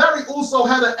 Larry also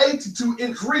had an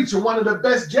 82-inch reach and one of the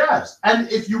best jabs. And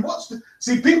if you watch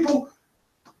see, people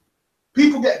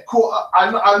get caught up.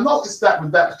 I noticed that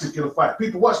with that particular fight.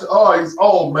 People watch oh, he's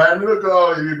old, man. Look,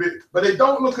 oh, but they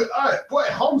don't look at, boy,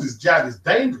 Holmes' jab is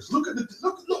dangerous. Look,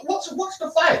 watch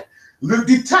the fight.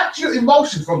 Detach your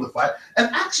emotion from the fight and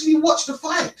actually watch the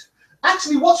fight.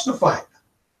 Actually watch the fight.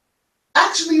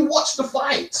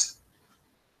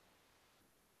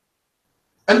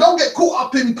 And don't get caught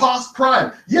up in past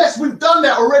prime. Yes, we've done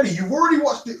that already. You've already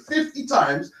watched it 50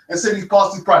 times and said he's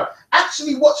past his prime.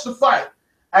 Actually watch the fight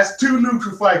as two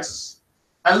neutral fighters.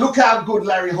 And look how good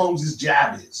Larry Holmes'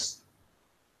 jab is.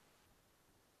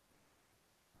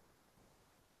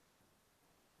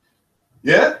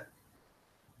 Yeah?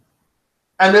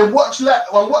 And then watch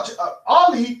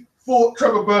Ali fought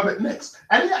Trevor Berbick next.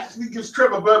 And he actually gives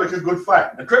Trevor Berbick a good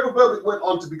fight. And Trevor Berbick went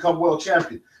on to become world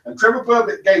champion. And Trevor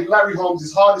Berbick gave Larry Holmes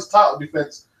his hardest title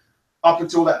defense up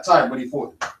until that time when he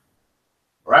fought him.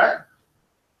 Right?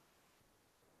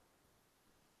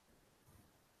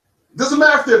 Doesn't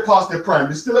matter if they're past their prime.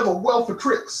 They still have a wealth of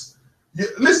tricks.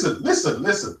 Listen.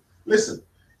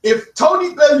 If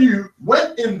Tony Bellew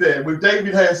went in there with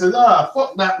David Haye and said,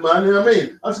 fuck that, man, you know what I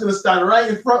mean? I'm just going to stand right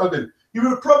in front of him. He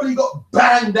would have probably got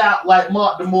banged out like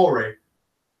Mark Demore.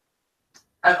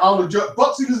 And Arnold Joe.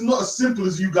 Boxing is not as simple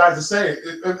as you guys are saying.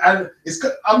 And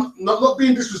I'm not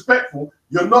being disrespectful.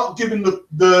 You're not giving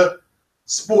the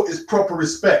sport its proper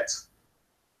respect.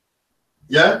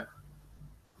 Yeah?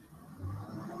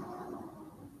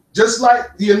 Just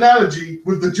like the analogy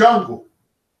with the jungle.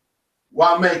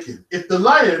 While making, if the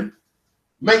lion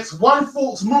makes one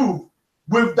false move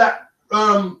with that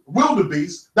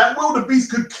wildebeest, that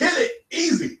wildebeest could kill it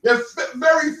easy. They're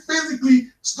very physically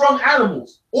strong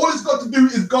animals. All it's got to do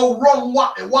is go wrong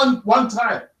one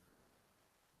time.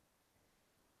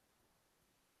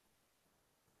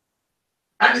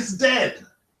 And it's dead.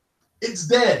 It's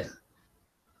dead.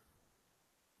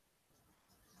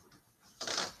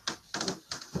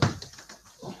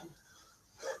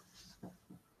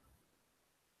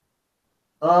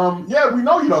 Yeah, we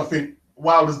know you don't think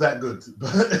Wilder's that good.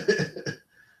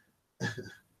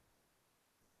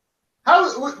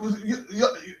 How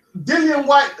Dillian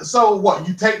White? So what?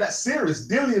 You take that serious?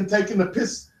 Dillian taking the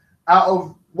piss out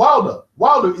of Wilder.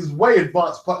 Wilder is way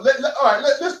advanced. All right,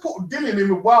 let's put Dillian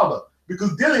in with Wilder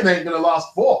because Dillian ain't gonna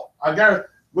last 4. I guarantee.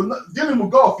 Dillian will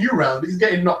go a few rounds. He's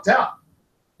getting knocked out.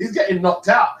 He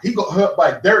got hurt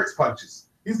by Derek's punches.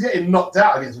 He's getting knocked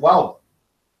out against Wilder.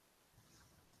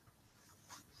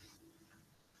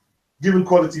 Given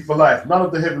quality for life. None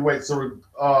of the heavyweights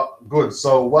are good.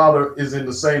 So Wilder is in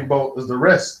the same boat as the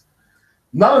rest.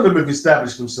 None of them have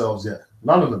established themselves yet.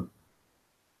 None of them.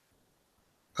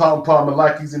 Carlton Palmer,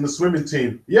 like he's in the swimming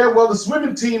team. Yeah, well, the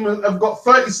swimming team have got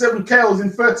 37 KOs in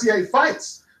 38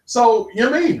 fights. So, you know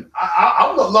what I mean?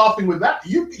 I'm not laughing with that.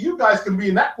 You guys can be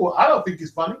in that court. I don't think it's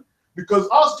funny. Because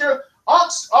ask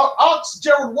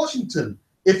Gerald Washington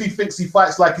if he thinks he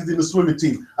fights like he's in the swimming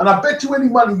team. And I bet you any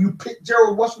money you pick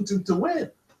Gerald Washington to win.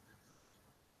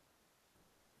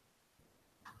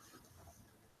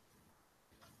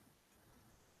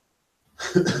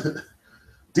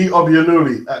 D.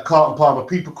 Obianuli at Carlton Palmer.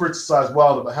 People criticize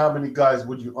Wilder, but how many guys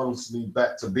would you honestly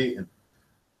back to beating?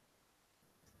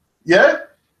 Yeah?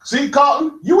 See,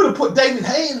 Carlton, you would have put David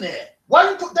Haye in there. Why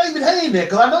did you put David Haye in there?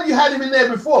 Because I know you had him in there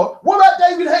before. What about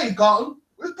David Haye, Carlton?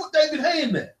 Let's put David Haye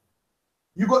in there.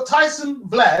 You got Tyson,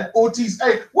 Vlad, Ortiz.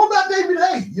 Hey, what about David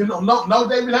Haye? You know, no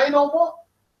David Haye no more?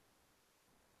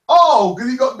 Oh, because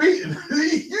he got beaten.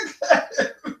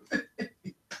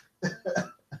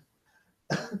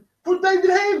 Put David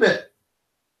Haye in there.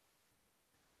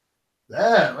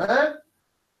 Damn, man.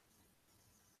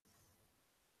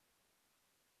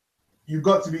 You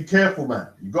got to be careful, man.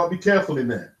 You got to be careful in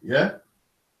there, yeah?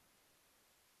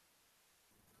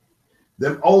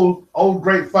 Them old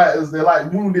great fighters, they're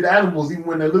like wounded animals even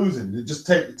when they're losing. They just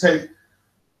take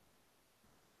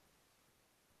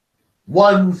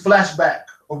one flashback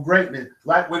of greatness.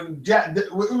 Like when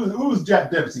who was Jack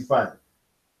Dempsey fighting?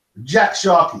 Jack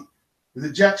Sharkey. Is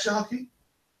it Jack Sharkey?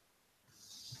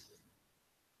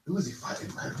 Who is he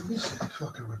fighting, man? Let me see. I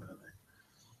can remember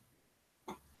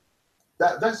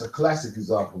that. That's a classic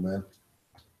example, man.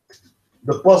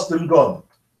 The Boston Gob.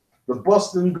 The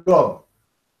Boston Gob.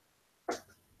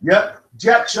 Yep,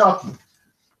 Jack Sharkey.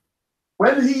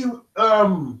 When he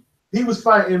was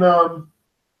fighting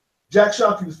Jack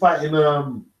Sharkey was fighting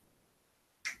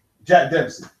Jack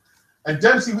Dempsey. And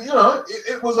Dempsey, you know,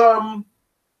 it was I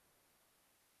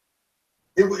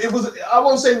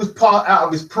won't say it was part out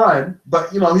of his prime,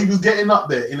 but you know, he was getting up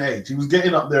there in age. He was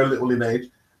getting up there a little in age.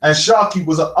 And Sharkey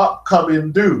was an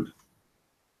upcoming dude.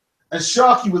 And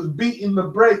Sharkey was beating the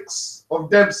brakes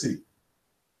of Dempsey.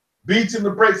 Beating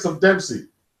the brakes of Dempsey.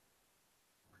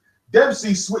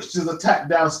 Dempsey switched his attack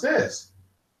downstairs.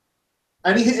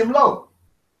 And he hit him low.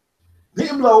 Hit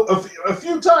him low a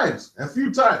few times.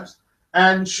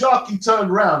 And Sharkey turned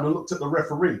around and looked at the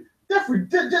referee.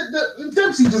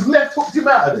 Dempsey just left hooked him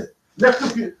out of there. Left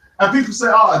hooked him. And people say,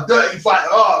 oh, a dirty fight.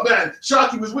 Oh, man,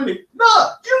 Sharkey was winning.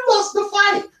 No, you lost the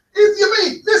fight. You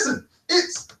mean, listen,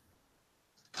 it's,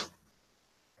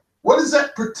 what is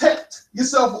that? Protect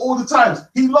yourself all the time.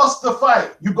 He lost the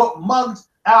fight. You got mugged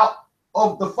out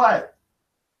of the fight.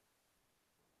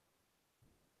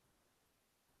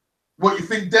 What, you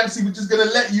think Dempsey was just going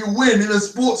to let you win in a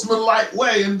sportsmanlike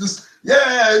way and just,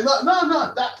 yeah,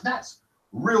 no, that's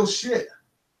real shit.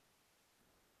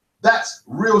 That's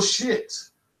real shit.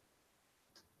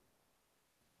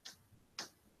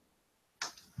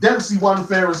 Dempsey won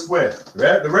fair and square.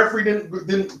 Right? The referee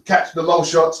didn't catch the low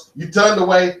shots. You turned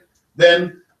away,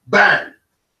 then bang.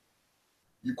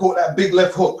 You caught that big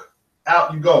left hook.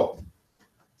 Out you go.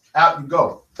 Out you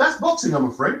go. That's boxing, I'm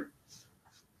afraid.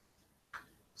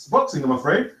 It's boxing, I'm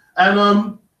afraid.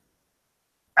 And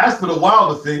as for the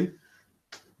Wilder thing,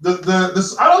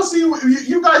 the I don't see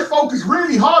you guys focus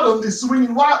really hard on this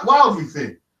swinging wildly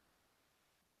thing.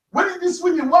 When he's been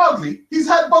swinging wildly, he's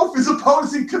had both his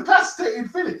opponents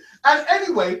incapacitated finish. And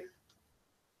anyway,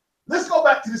 let's go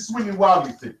back to this swinging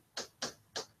wildly thing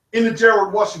in the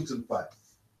Gerald Washington fight.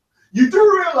 You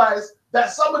do realize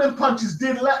that some of them punches he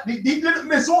didn't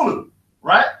miss all of them,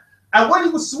 right? And when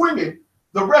he was swinging,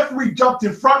 the referee jumped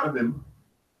in front of him,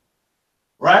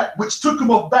 right? Which took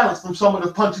him off balance from some of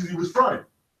the punches he was throwing.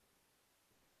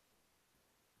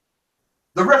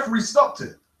 The referee stopped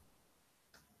it.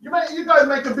 You guys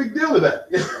make a big deal of that.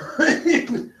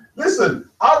 Listen,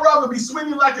 I'd rather be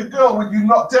swinging like a girl when you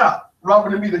knocked out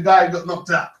rather than be the guy who got knocked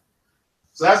out.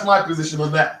 So that's my position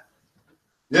on that.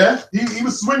 Yeah, he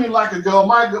was swinging like a girl.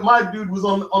 My dude was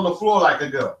on the floor like a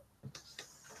girl.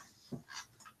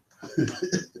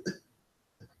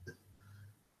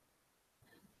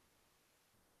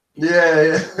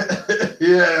 Yeah.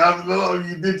 I know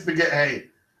you did forget. Hey,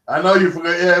 I know you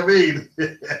forgot. Yeah, I mean.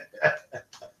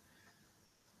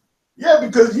 Yeah,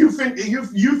 because you think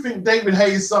David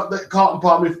Haye is something that Carlton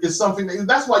Palmer is something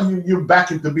that's why you're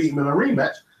backing to beat him in a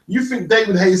rematch. You think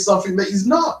David Haye is something that he's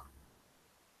not.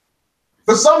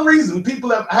 For some reason, people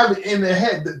have it in their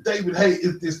head that David Haye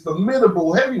is this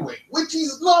formidable heavyweight, which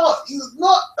he's not. He's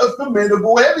not a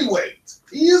formidable heavyweight.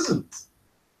 He isn't.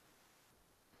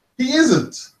 He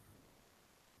isn't.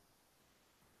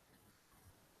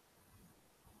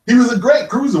 He was a great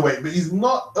cruiserweight, but he's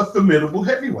not a formidable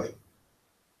heavyweight.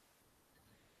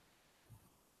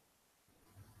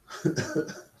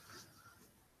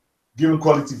 Given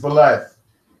quality for life.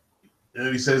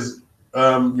 And he says,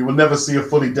 you will never see a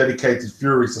fully dedicated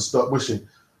Fury, so stop wishing.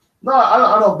 No,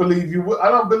 I don't believe you will. I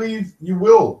don't believe you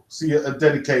will see a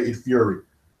dedicated Fury.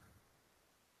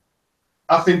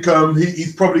 I think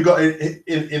he's probably got in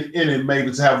him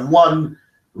maybe to have one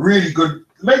really good,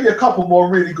 maybe a couple more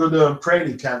really good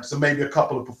training camps and maybe a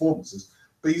couple of performances.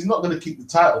 But he's not going to keep the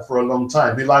title for a long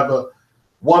time. He'll either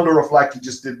wander off like he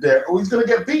just did there, or he's going to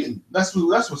get beaten. That's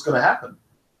what's going to happen.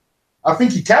 I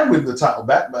think he can win the title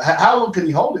back, but how long can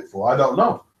he hold it for? I don't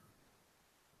know.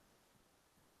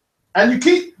 And you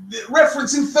keep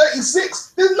referencing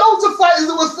 36. There's loads of fighters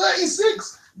that were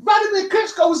 36. Vladimir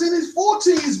Klitschko was in his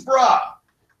 40s, bruh.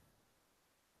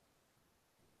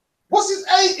 What's his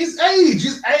age?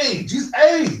 His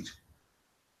age.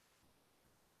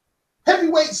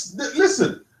 Heavyweights,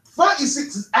 listen,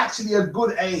 36 is actually a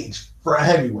good age for a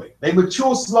heavyweight. They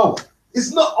mature slower.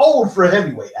 It's not old for a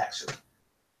heavyweight, actually.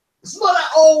 It's not that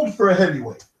old for a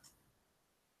heavyweight.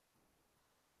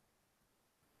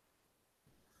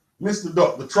 Mr.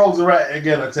 Doc, the trolls are at it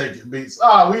again. I take it, beats.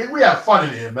 We have fun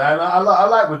in here, man. I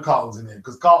like when Carlton's in here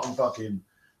because Carlton fucking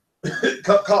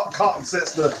Carlton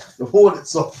sets the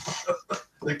hornets off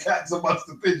the cats amongst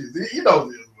the pigeons. He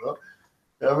knows it as well.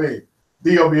 You know what I mean,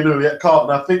 D.O.B. at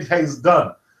Carlton. I think Hayes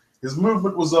done. His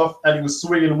movement was off and he was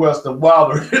swinging worse than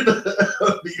Wilder in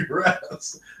the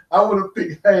rounds. I would have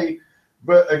picked Hay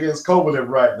against Kovalev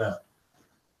right now.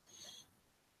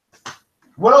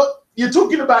 Well, you're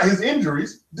talking about his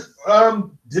injuries.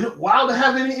 Didn't Wilder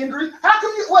have any injuries? How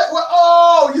come you? What?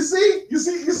 Oh, you see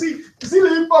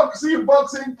the hypocrisy in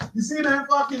boxing. You see the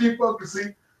fucking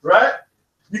hypocrisy, right?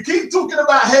 You keep talking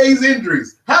about Hayes'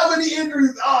 injuries. How many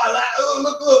injuries?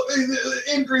 Look,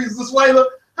 injuries. This way,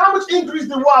 look. How much injuries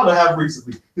did Wilder have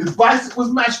recently? His bicep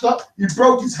was mashed up. He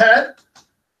broke his hand.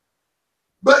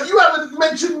 But you haven't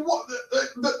mentioned what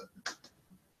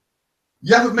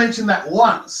you haven't mentioned that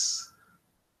once.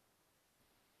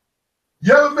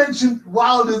 You haven't mentioned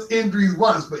Wilder's injuries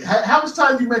once, but how much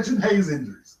time have you mentioned Hayes'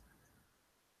 injuries?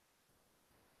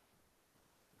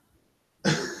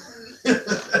 You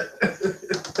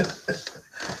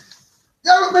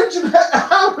haven't mentioned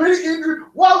how many injuries.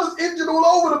 Wilder's injured all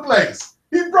over the place.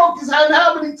 He broke his hand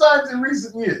how many times in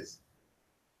recent years?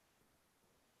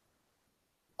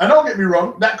 And don't get me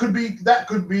wrong, that could be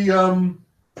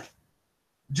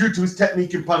due to his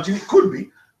technique in punching. It could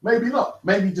be. Maybe not.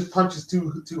 Maybe he just punches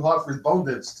too hard for his bone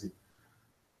density.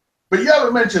 But you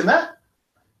haven't mentioned that.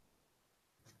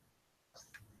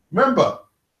 Remember,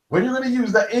 when you're going to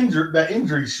use that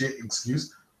injury shit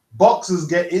excuse, boxers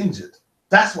get injured.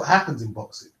 That's what happens in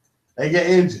boxing. They get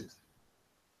injured.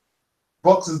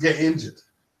 Boxers get injured.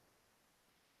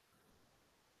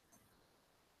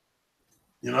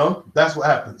 You know, that's what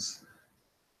happens.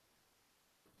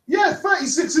 Yeah,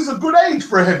 36 is a good age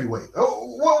for a heavyweight.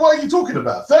 What are you talking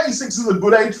about? 36 is a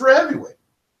good age for a heavyweight.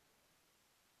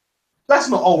 That's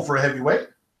not old for a heavyweight.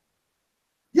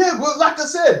 Yeah, well, like I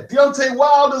said, Deontay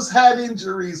Wilder's had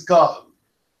injuries, Carlton.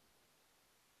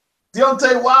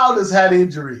 Deontay Wilder's had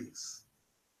injuries.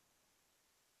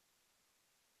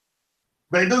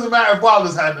 But it doesn't matter if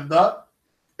Wilder's had them, though.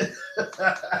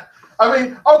 I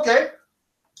mean, okay,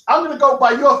 I'm going to go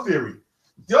by your theory.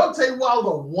 Deontay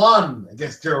Wilder won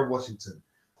against Gerald Washington.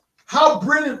 How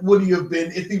brilliant would he have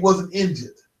been if he wasn't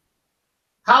injured?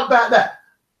 How about that?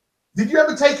 Did you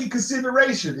ever take in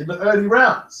consideration in the early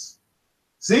rounds?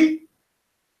 See?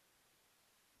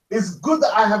 It's good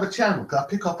that I have a channel because I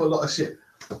pick up a lot of shit.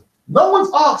 No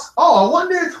one's asked, I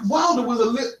wonder if Wilder was a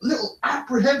little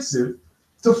apprehensive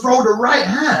to throw the right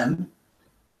hand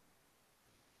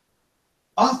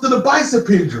after the bicep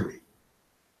injury.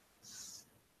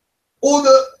 Or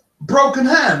the broken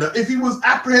hand, if he was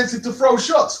apprehensive to throw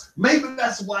shots. Maybe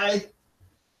that's why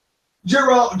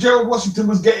Gerald Washington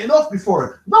was getting off before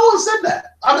him. No one said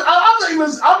that. I'm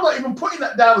not even putting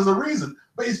that down as a reason.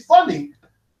 But it's funny.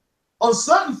 On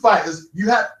certain fighters, you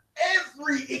have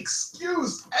every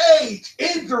excuse, age,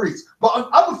 injuries. But on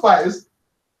other fighters,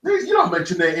 you don't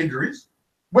mention their injuries.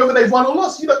 Whether they've won or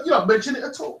lost, you don't mention it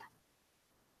at all.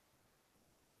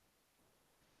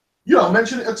 You don't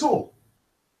mention it at all.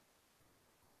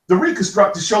 The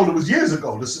reconstructed shoulder was years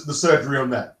ago, the surgery on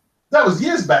that. That was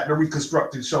years back, the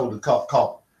reconstructed shoulder,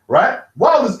 Carl, right?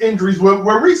 Wilder's injuries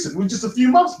were recent. It was just a few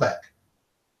months back.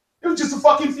 It was just a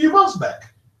fucking few months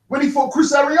back when he fought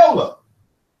Chris Arreola.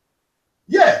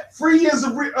 Yeah, 3 years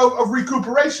of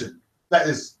recuperation. That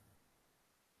is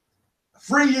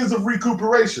 3 years of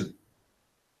recuperation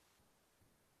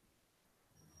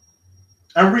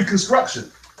and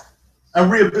reconstruction and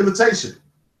rehabilitation.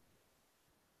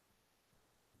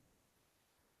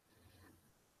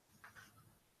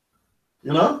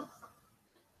 You know?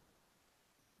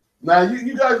 Now,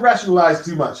 you guys rationalize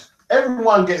too much.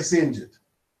 Everyone gets injured.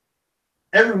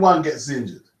 Everyone gets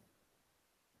injured.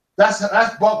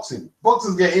 That's boxing.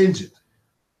 Boxers get injured.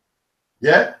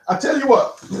 Yeah? I tell you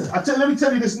what. Let me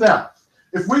tell you this now.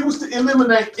 If we was to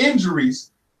eliminate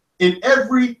injuries in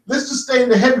let's just stay in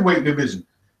the heavyweight division.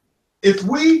 If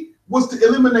we was to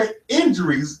eliminate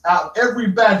injuries out of every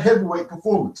bad heavyweight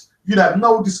performance, you'd have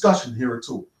no discussion here at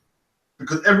all.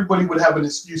 Because everybody would have an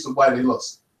excuse of why they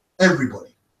lost.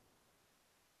 Everybody.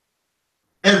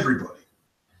 Everybody.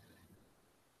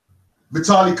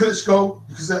 Vitaly Klitschko,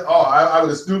 you could say, oh, I would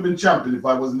have still been champion if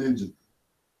I wasn't injured.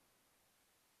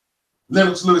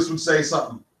 Lennox Lewis would say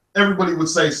something. Everybody would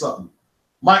say something.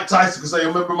 Mike Tyson could say,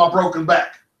 remember my broken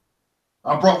back.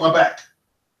 I broke my back.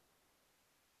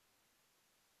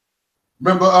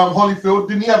 Remember Holyfield?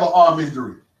 Didn't he have an arm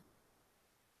injury?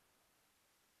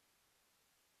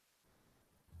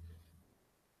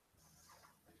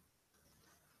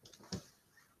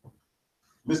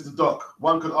 Mr. Doc,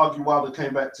 one could argue Wilder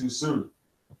came back too soon.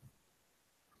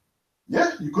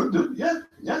 Yeah, you could do. Yeah.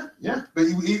 But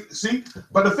see,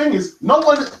 but the thing is, no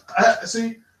one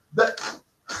see that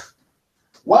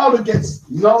Wilder gets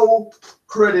no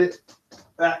credit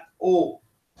at all.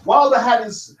 Wilder had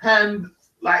his hand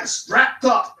like strapped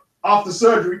up after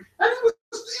surgery, and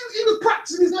he was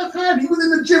practicing his left hand. He was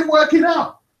in the gym working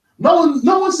out. No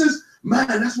one says, man,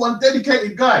 that's one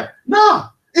dedicated guy. Nah.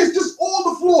 It's just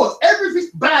all the flaws, everything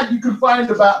bad you can find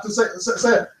about to say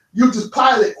you just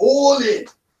pile it all in,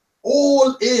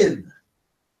 all in,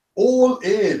 all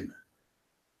in.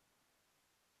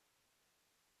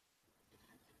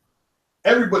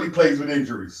 Everybody plays with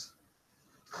injuries.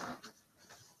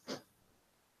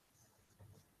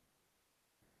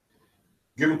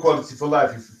 Give him quality for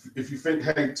life. If you think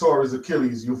Hank tore his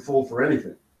Achilles, you'll fall for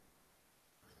anything.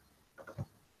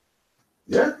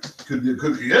 Yeah,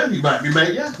 yeah, he might be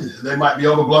made, yeah. They might be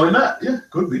overblowing that. Yeah,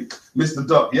 could be. Mr.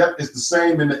 Duck, yeah, it's the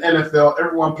same in the NFL.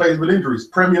 Everyone plays with injuries.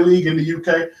 Premier League in the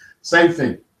UK, same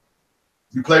thing.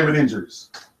 You play with injuries.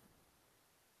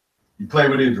 You play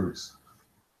with injuries.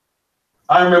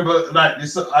 I remember like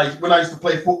when I used to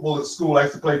play football at school, I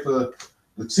used to play for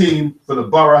the team, for the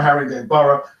borough, Harringay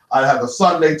Borough. I'd have a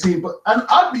Sunday team, and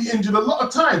I'd be injured a lot of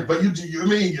times. But you'd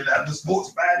have the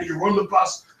sports bag, you run the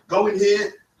bus, go in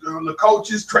here, the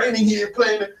coaches training here,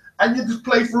 playing it, and you just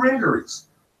play for injuries.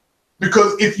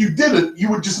 Because if you didn't, you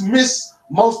would just miss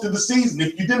most of the season.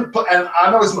 If you didn't play, and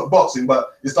I know it's not boxing,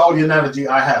 but it's the only analogy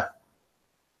I have.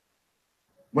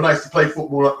 When I used to play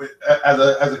football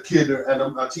as a kid and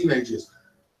a teenager,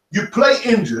 you play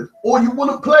injured or you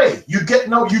wouldn't play. You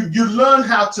learn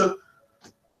how to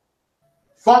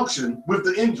function with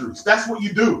the injuries. That's what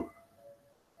you do.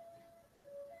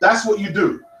 That's what you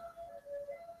do.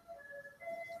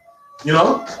 You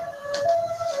know?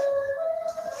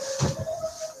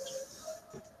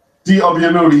 D.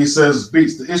 Obianudi says,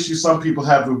 Beats, the issue some people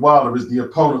have with Wilder is the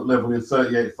opponent level in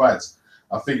 38 fights.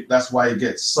 I think that's why he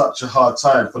gets such a hard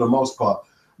time for the most part.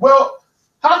 Well,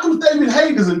 how come David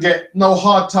Haye doesn't get no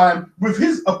hard time with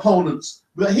his opponents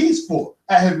that he's fought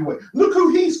at heavyweight? Look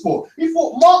who he's fought. He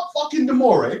fought Mark fucking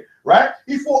Demore, right?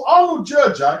 He fought Arnold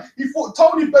Jurjai. He fought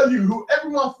Tony Bellew, who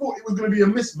everyone thought it was going to be a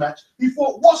mismatch. He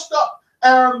fought washed up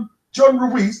John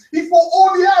Ruiz. He fought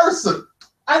Audie Harrison,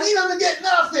 and he doesn't get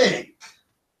nothing.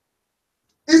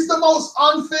 It's the most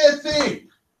unfair thing.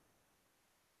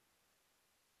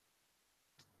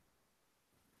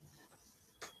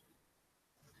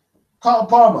 Carl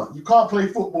Palmer, you can't play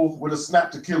football with a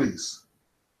snapped Achilles.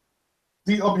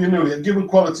 D. Obianuli, given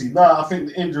quality, nah, I think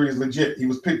the injury is legit. He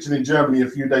was pictured in Germany a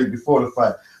few days before the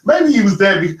fight. Maybe he was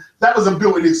there. That was a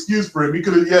built-in excuse for him. He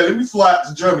could have, let me fly out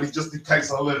to Germany just in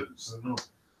case I lose.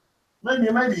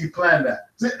 Maybe he planned that.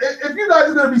 If you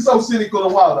guys are going to be so cynical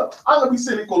and wild, I'm going to be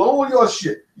cynical on all your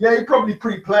shit. Yeah, he probably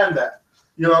pre-planned that.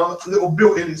 You know, a little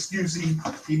built-in excuse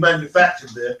he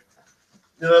manufactured there.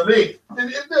 You know what I mean?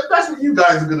 And that's what you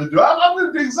guys are going to do. I'm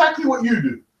going to do exactly what you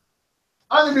do.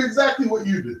 I'm going to do exactly what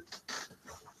you do.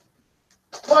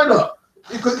 Why not?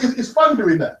 Because it's fun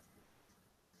doing that.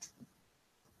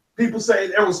 People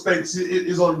say Errol Spence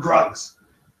is on drugs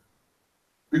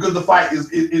because the fight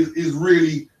is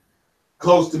really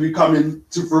close to becoming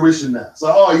to fruition now.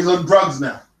 So, he's on drugs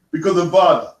now because of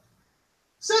VADA.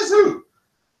 Says who?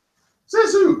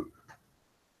 Says who?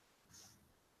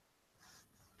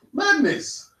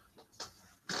 Madness.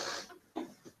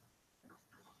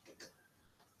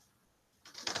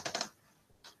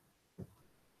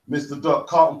 Mr. Doc,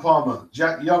 Carlton Palmer,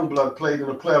 Jack Youngblood played in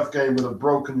a playoff game with a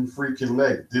broken freaking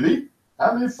leg. Did he?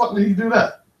 How the fuck did he do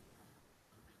that?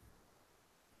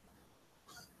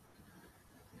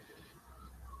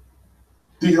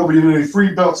 DW,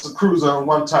 3 belts of cruiser and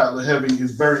 1 title of heavy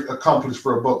is very accomplished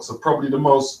for a boxer. Probably the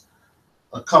most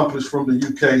accomplished from the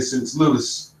UK since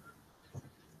Lewis.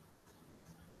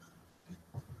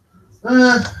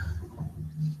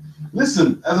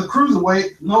 Listen, as a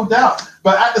cruiserweight, no doubt.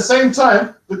 But at the same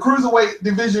time, the cruiserweight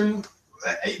division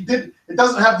it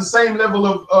doesn't have the same level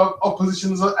of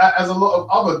opposition as a lot of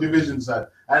other divisions had.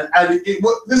 And it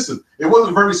was, listen, it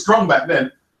wasn't very strong back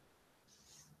then.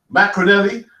 Matt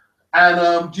Cronelli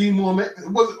and Gene Moore,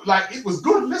 it was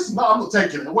good. Listen, no, I'm not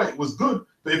taking it away. It was good.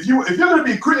 But if you're going to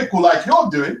be critical like you're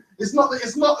doing, it's not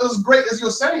as great as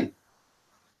you're saying.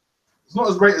 It's not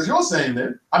as great as you're saying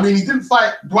then. I mean, he didn't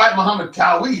fight Dwight Muhammad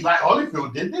Cowie like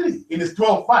Holyfield did he? In his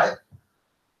 12th fight.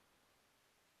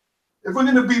 If we're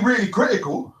going to be really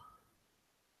critical,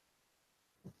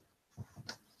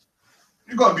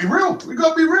 you got to be real. We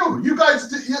got to be real. You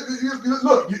guys,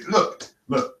 look.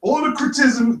 All the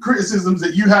criticisms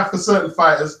that you have for certain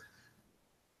fighters,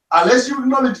 unless you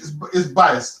acknowledge is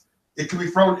biased, it can be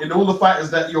thrown in all the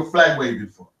fighters that you're flag waving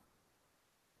for.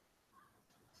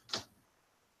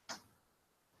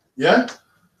 Yeah?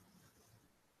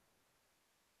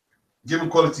 Given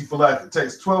quality for life, it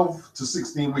takes 12 to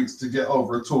 16 weeks to get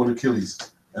over a torn Achilles,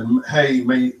 and Hay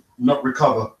may not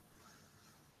recover.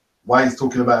 Why he's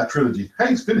talking about a trilogy?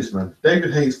 Hay's finished, man.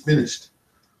 David Hay's finished.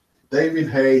 David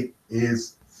Hay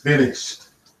is finished.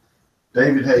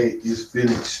 David Hay is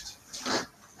finished.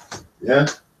 Yeah?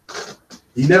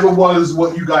 He never was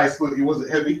what you guys thought he was at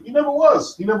heavy. He never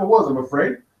was. He never was, I'm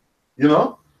afraid. You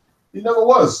know? He never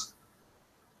was.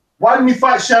 Why didn't he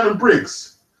fight Shannon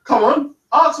Briggs? Come on.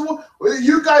 Ask what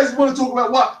you guys want to talk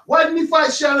about. What? Why didn't he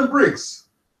fight Shannon Briggs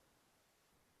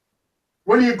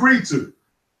when he agreed to?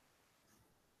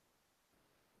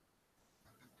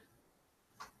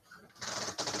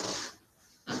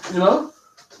 You know?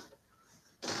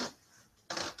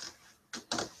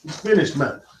 He's finished,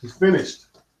 man. He's finished.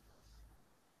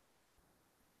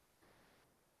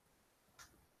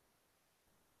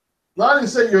 No, I didn't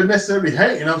say you're necessarily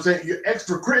hating. I'm saying you're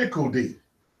extra critical, D,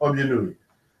 of your new.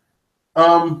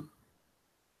 I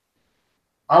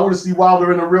want to see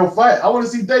Wilder in a real fight. I want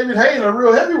to see David Hay in a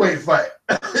real heavyweight fight.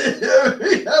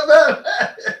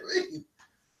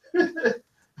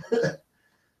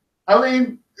 I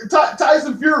mean,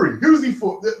 Tyson Fury, who's he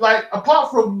fought? Like,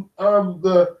 apart from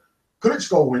the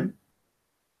Klitschko win,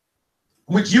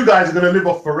 which you guys are going to live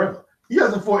off forever, he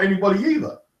hasn't fought anybody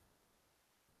either.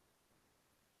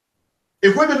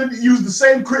 If we're going to use the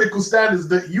same critical standards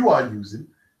that you are using,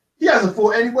 he hasn't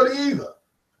fought anybody either.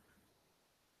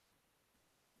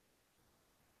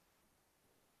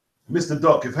 Mr.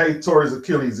 Doc, if Hay tore his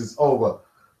Achilles, it's over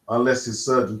unless his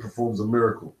surgeon performs a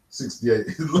miracle. 68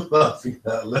 is laughing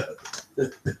out loud.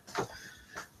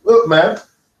 Look, man,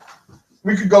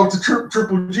 we could go to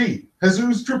Triple G.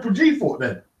 Who's Triple G fought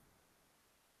then?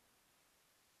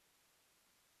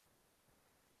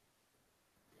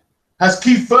 Has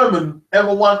Keith Thurman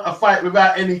ever won a fight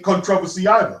without any controversy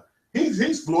either?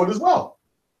 He's flawed as well.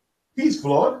 He's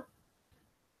flawed.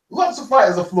 Lots of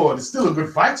fighters are flawed. He's still a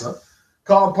good fighter.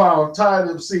 Carl Palmer, I'm tired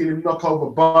of seeing him knock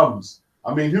over bums.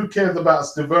 I mean, who cares about a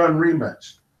Stiverne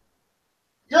rematch?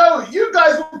 Yo, you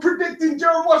guys were predicting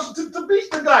Gerald Washington to beat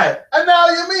the guy. And now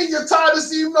you mean you're tired of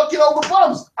seeing him knocking over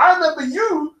bums. I remember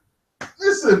you.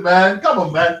 Listen, man. Come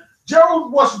on, man.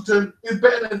 Gerald Washington is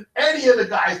better than any of the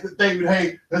guys that David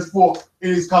Hay has fought in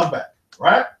his comeback,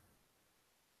 right?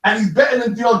 And he's better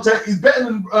than Deontay. He's better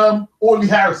than Orly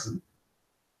Harrison,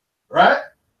 right?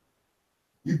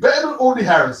 He's better than Orly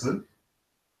Harrison.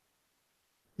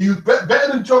 He was better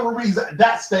than John Ruiz at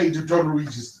that stage of John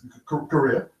Ruiz's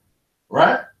career,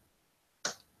 right?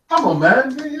 Come on,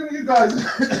 man. You guys,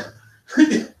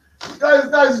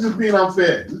 guys are just being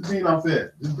unfair. Just being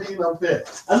unfair.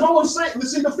 And no one's saying,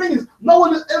 see, the thing is, no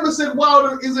one has ever said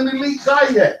Wilder is an elite guy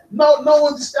yet. No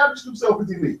one's established himself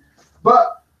as elite.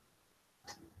 But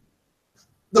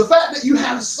the fact that you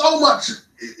have so much,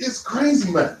 it's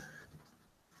crazy, man.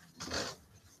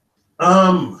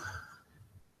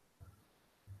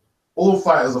 All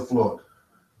fighters are flawed.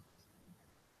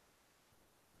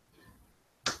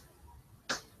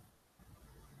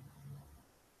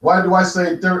 Why do I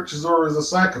say Derek Chisora is a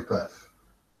psychopath?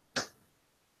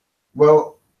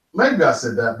 Well, maybe I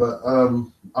said that, but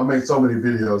I made so many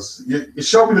videos. You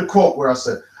show me the quote where I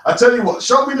said it. I tell you what,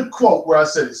 show me the quote where I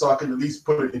said it so I can at least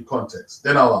put it in context.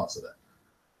 Then I'll answer that.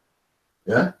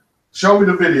 Yeah? Show me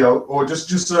the video, or just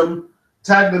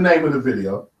tag the name of the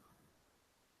video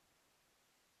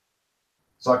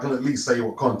so I can at least say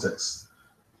what context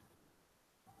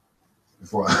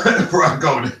before I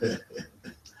go there.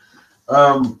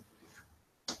 All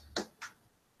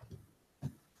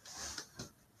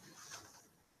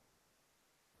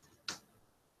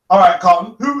right,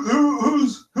 Carlton.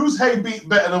 Who's Hay beat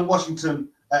better than Washington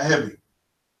at heavy?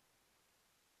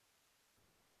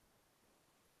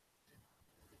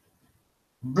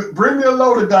 Bring me a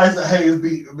load of guys that Hay has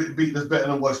beat that's better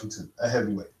than Washington at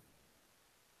heavyweight.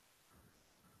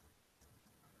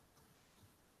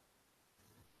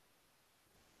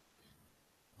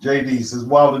 JD says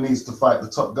Wilder needs to fight the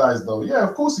top guys, though. Yeah,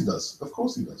 of course he does. Of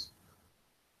course he does.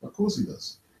 Of course he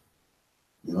does.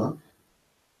 You know.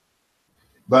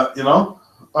 But you know,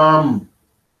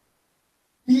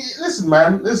 listen,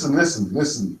 man. Listen. Listen.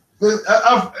 Listen. You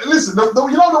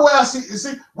know the way I see. You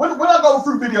see, when I go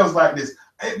through videos like this,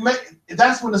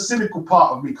 that's when the cynical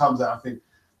part of me comes out. I think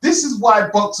this is why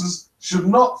boxers should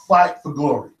not fight for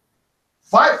glory.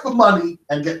 Fight for money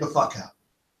and get the fuck out.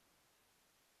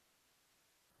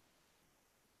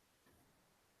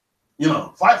 You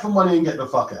know, fight for money and get the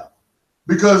fuck out.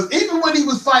 Because even when he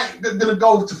was gonna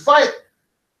go to fight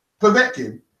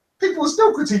Povetkin, people were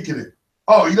still critiquing him.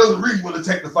 Oh, he doesn't really want to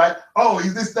take the fight. Oh,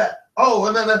 he's this, that. Oh,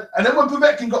 and then when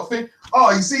Povetkin got fit,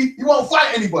 oh, you see, he won't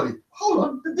fight anybody. Hold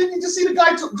on, didn't you just see the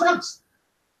guy took drugs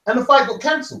and the fight got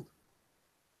cancelled?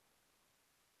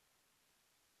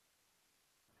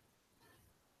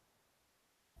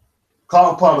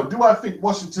 Carl Palmer, do I think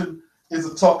Washington is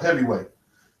a top heavyweight?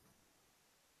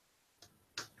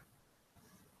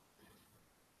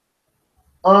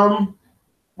 Well,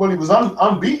 he was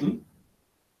unbeaten.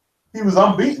 He was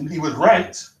unbeaten. He was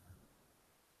ranked.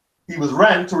 He was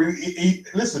ranked. Or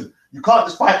listen, you can't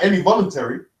just fight any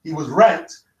voluntary. He was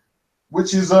ranked,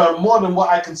 which is more than what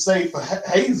I can say for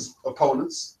Hayes'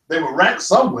 opponents. They were ranked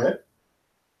somewhere,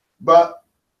 but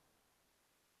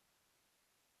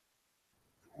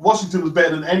Washington was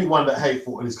better than anyone that Hayes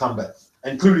fought in his comeback,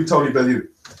 including Tony Bellew.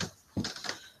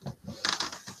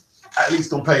 At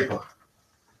least on paper.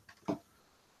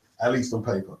 At least on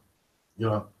paper, you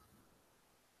know.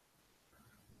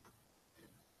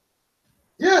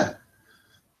 Yeah.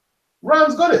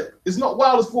 Ryan's got it. It's not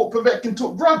Wilder's fault Povetkin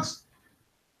took drugs.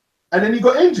 And then he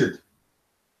got injured.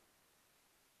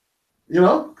 You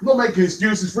know, I'm not making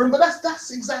excuses for him, but that's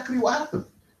exactly what happened.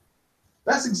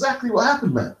 That's exactly what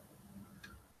happened, man.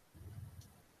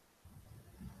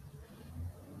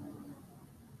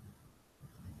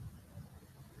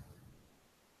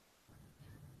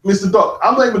 Mr. Doc,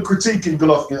 I'm not even critiquing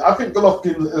Golovkin. I think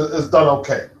Golovkin has done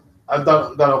okay. I've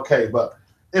done okay, but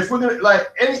if we're gonna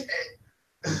like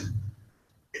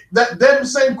them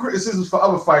same criticisms for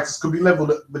other fighters could be leveled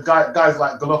at the guys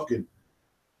like Golovkin.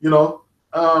 You know,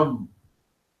 I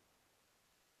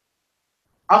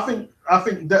think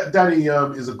that Danny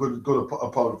is a good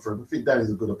opponent for him. I think Danny's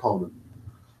a good opponent.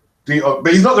 But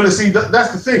he's not going to see.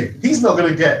 That's the thing. He's not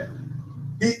going to get.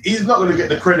 He's not going to get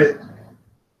the credit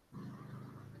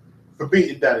for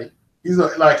beating Danny. He's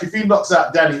not like if he knocks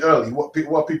out Danny early. What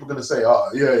people going to say?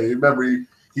 Oh yeah, you remember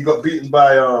he got beaten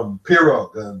by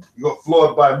Pirog and he got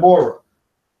floored by Mora.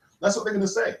 That's what they're going to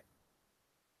say.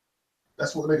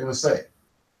 That's what they're going to say.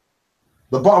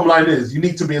 The bottom line is you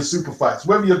need to be in super fights,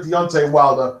 whether you're Deontay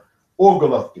Wilder or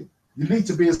Golovkin. You need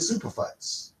to be in super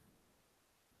fights.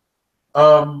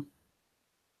 And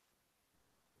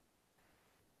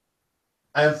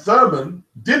Thurman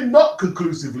did not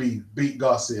conclusively beat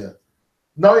Garcia.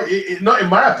 No, not in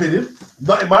my opinion.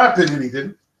 Not in my opinion, he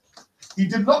didn't. He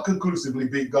did not conclusively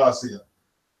beat Garcia.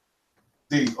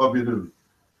 Obviously.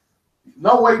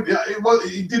 No way.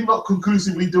 He did not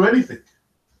conclusively do anything.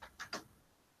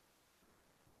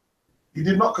 He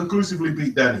did not conclusively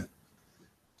beat Danny.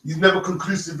 He's never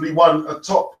conclusively won a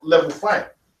top level fight.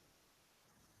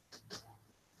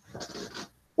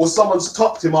 Or someone's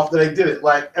topped him after they did it,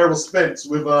 like Errol Spence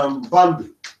with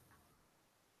Bundy.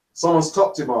 Someone's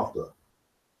topped him after.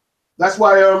 That's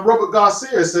why Robert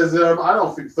Garcia says, I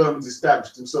don't think Thurman's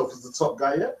established himself as the top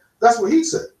guy yet. That's what he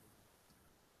said.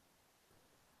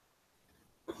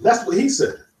 That's what he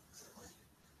said.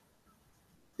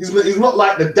 He's not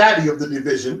like the daddy of the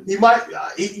division. You might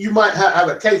have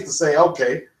a case to say,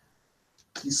 okay,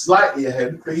 he's slightly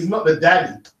ahead, but he's not the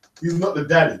daddy. He's not the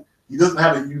daddy. He doesn't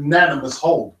have a unanimous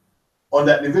hold on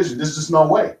that division. There's just no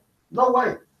way. No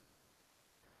way.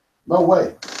 No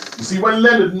way. You see, when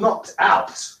Leonard knocked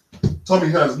out Tommy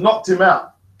Hearns, knocked him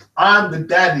out, I'm the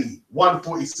daddy,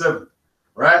 147,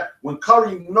 right? When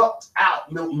Curry knocked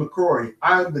out Milton McCrory,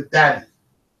 I'm the daddy.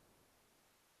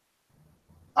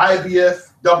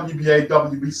 IBF, WBA,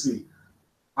 WBC.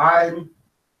 I'm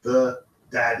the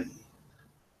daddy.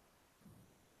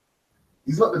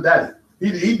 He's not the daddy.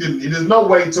 He didn't. There's no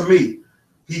way to me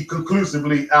he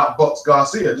conclusively outboxed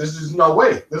Garcia. There's just no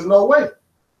way. There's no way.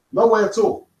 No way at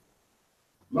all.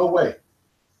 No way.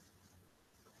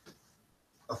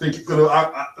 I think it could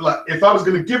have. Like if I was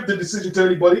going to give the decision to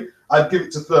anybody, I'd give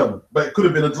it to Thurman. But it could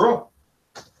have been a draw.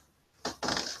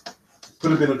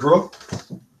 Could have been a draw.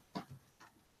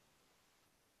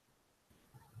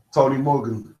 Tony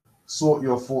Morgan, sort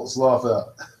your thoughts, laugh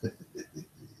out.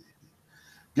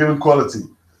 Give him quality.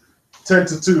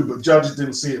 10-2, but judges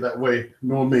didn't see it that way,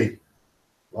 nor me.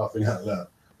 Laughing out loud.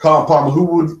 Carl Palmer, who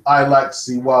would I like to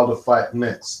see Wilder fight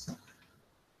next?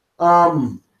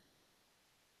 Don't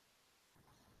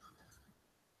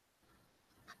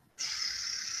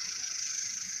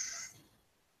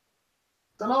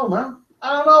know, man.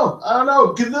 I don't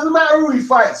know. It doesn't matter who he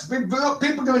fights. People are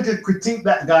going to critique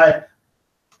that guy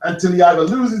until he either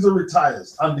loses or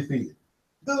retires undefeated.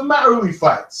 It doesn't matter who he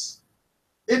fights.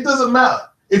 It doesn't matter.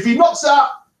 If he knocks out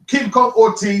King Kong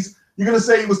Ortiz, you're going to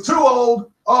say he was too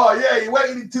old. Oh, yeah, he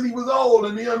waited until he was old,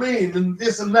 and you know what I mean? And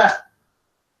this and that.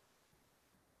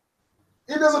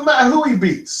 It doesn't matter who he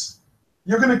beats.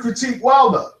 You're going to critique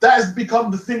Wilder. That has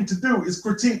become the thing to do, is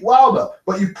critique Wilder.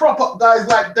 But you prop up guys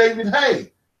like David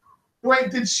Haye, who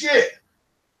ain't did shit.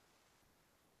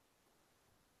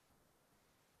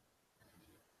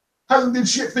 Hasn't did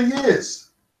shit for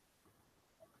years.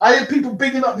 I hear people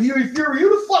bigging up Hughie Fury. Who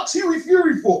the fuck's Hughie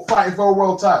Fury for fighting for a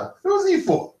world title? Who was he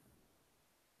for?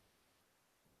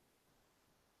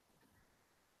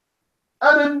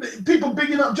 And then people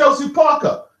bigging up Joseph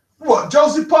Parker. What?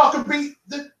 Joseph Parker beat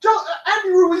Andy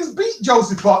Ruiz beat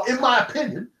Joseph Parker, in my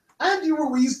opinion. Andy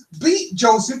Ruiz beat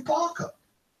Joseph Parker.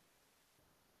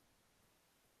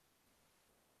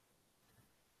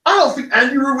 I don't think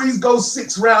Andy Ruiz goes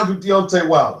 6 rounds with Deontay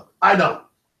Wilder. I don't.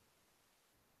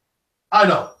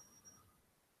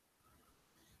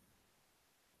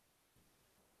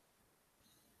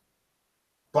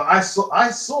 But I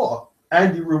saw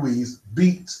Andy Ruiz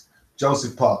beat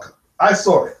Joseph Parker. I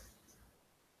saw it.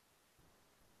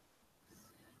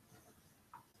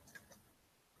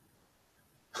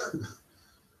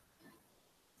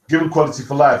 Given quality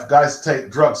for life, guys take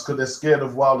drugs because they're scared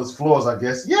of Wilder's flaws, I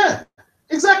guess. Yeah,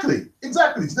 exactly.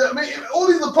 I mean, all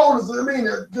these opponents,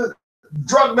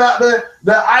 drugged out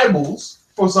their eyeballs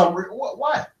for some reason.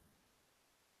 Why?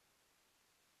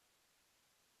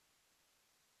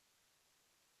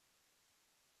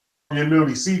 You knew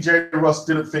me. CJ Ross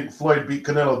didn't think Floyd beat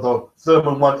Canelo, though.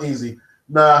 Thurman won easy.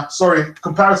 Nah, sorry.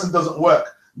 Comparison doesn't work.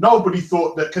 Nobody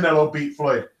thought that Canelo beat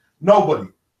Floyd. Nobody.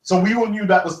 So we all knew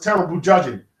that was terrible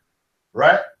judging,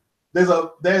 right? There's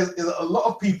a lot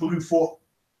of people who thought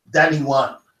Danny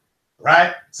won,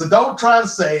 right? So don't try and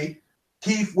say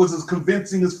Keith was as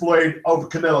convincing as Floyd over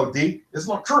Canelo, D. It's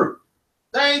not true.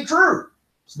 That ain't true.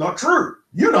 It's not true.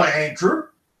 You know it ain't true.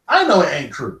 I know it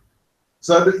ain't true.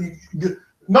 So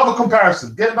another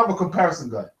comparison. Get another comparison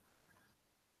guy.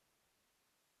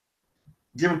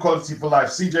 Given quality for life,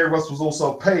 CJ Ross was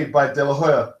also paid by De La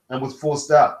Hoya and was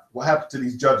forced out. What happened to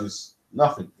these judges?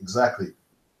 Nothing. Exactly.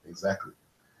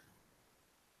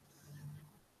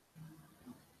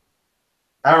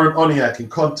 Aaron Oniak, in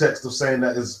context of saying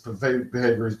that his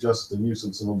behavior is just a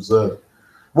nuisance and absurd.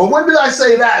 Well, when did I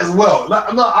say that as well?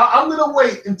 I'm going to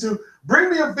wait until bring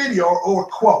me a video or a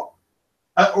quote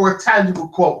or a tangible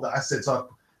quote that I said to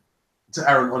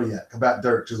Aaron Oniak about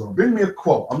Derek Chisholm. Bring me a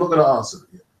quote. I'm not going to answer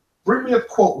it yet. Bring me a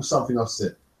quote with something I've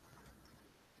said.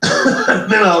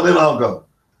 then I'll go.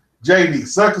 JD,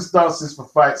 circumstances for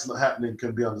fights not happening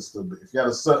can be understood, but if you had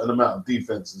a certain amount of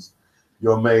defenses,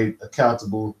 you're made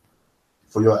accountable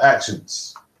for your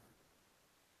actions.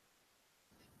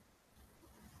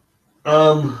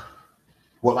 What,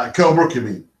 like Kell Brook, you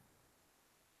mean?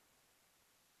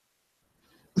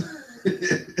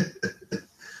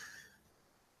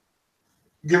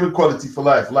 Given quality for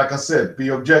life, like I said, be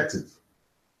objective.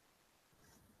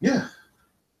 Yeah.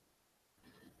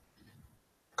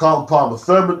 Carlton Palmer,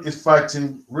 Thurman is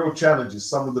fighting real challenges,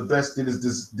 some of the best in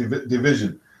his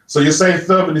division. So you're saying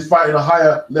Thurman is fighting a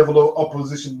higher level of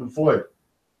opposition than Floyd?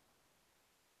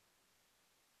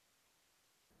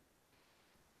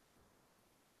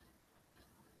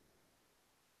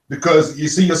 Because you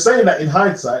see, you're saying that in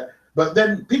hindsight, but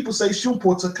then people say Sean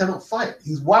Porter cannot fight.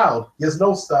 He's wild. He has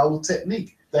no style or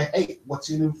technique. They hate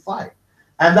watching him fight.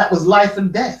 And that was life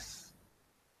and death.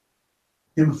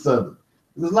 Him Thurman.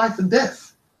 It was life and death.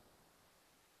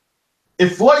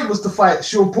 If Floyd was to fight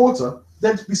Sean Porter,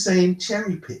 they'd be saying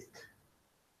cherry pick.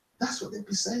 That's what they'd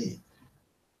be saying.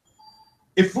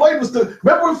 If Floyd was to,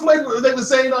 remember when Floyd, they were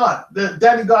saying, that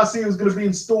Danny Garcia was going to be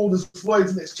installed as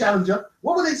Floyd's next challenger?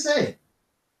 What were they saying?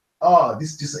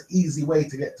 This is just an easy way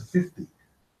to get to 50.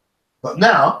 But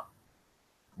now,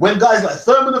 when guys like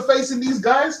Thurman are facing these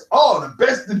guys, the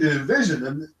best in the division.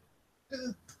 And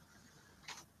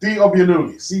D.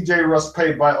 Obianuli, CJ Ross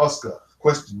paid by Oscar, ?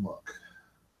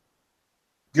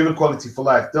 Given quality for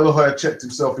life, De La Hoya checked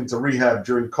himself into rehab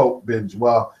during coke binge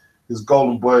while his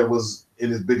golden boy was in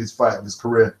his biggest fight of his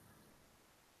career.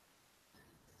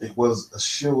 It was a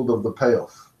shield of the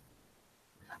payoff.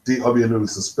 D. Obianuli,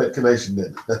 so speculation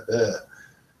then.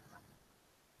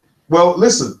 Well,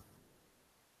 listen,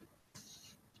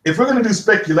 if we're going to do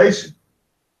speculation,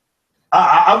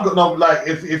 I've got no like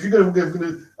if you're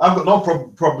gonna I've got no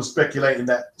problem speculating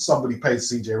that somebody paid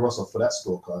CJ Ross off for that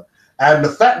scorecard, and the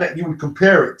fact that you would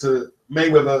compare it to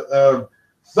Mayweather,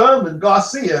 Thurman,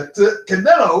 Garcia to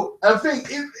Canelo, I think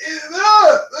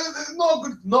it's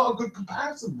not a good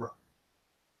comparison, bro.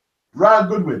 Ryan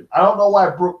Goodwin. I don't know why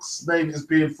Brooks' name is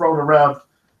being thrown around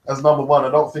as number one.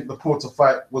 I don't think the Porter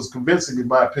fight was convincing, in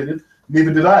my opinion.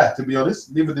 Neither did I, to be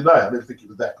honest. Neither did I. I didn't think it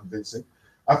was that convincing.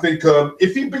 I think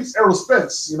if he beats Errol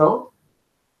Spence, you know,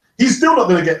 he's still not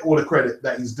going to get all the credit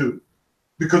that he's due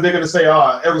because they're going to say,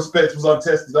 Errol Spence was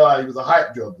untested. He was a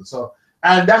hype job. So,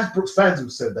 and that's Brooks fans who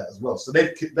said that as well. So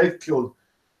they've killed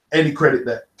any credit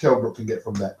that Kell Brook can get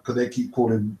from that because they keep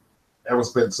calling Errol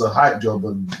Spence a hype job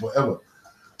and whatever.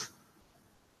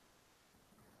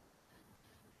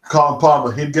 Carlton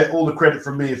Palmer, he'd get all the credit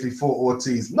from me if he fought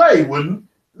Ortiz. No, he wouldn't.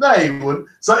 No, he wouldn't.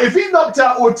 So if he knocked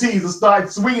out Ortiz and started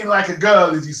swinging like a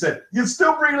girl, as you said, you'd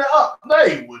still bring it up. No,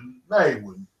 he wouldn't. No, he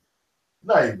wouldn't.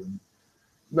 No, he wouldn't.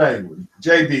 No, he wouldn't.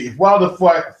 JB, if Wilder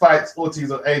fights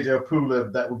Ortiz or AJ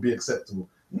Pulev, that would be acceptable.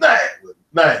 No, it wouldn't.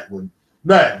 No, it wouldn't.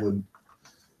 No, it wouldn't.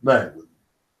 No, it wouldn't.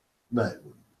 No, it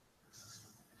wouldn't.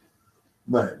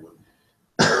 No, it wouldn't.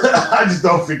 I just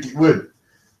don't think it would.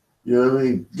 You know what I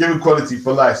mean? Given quality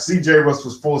for life. CJ Ross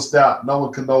was forced out. No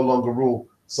one can no longer rule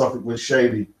something was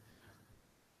shady.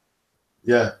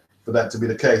 Yeah, for that to be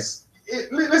the case.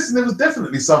 Listen, there was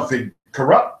definitely something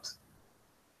corrupt.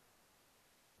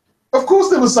 Of course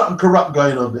there was something corrupt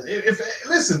going on there.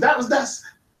 Listen, that's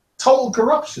total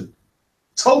corruption.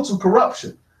 Total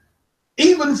corruption.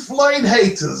 Even Floyd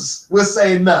haters were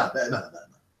saying, no.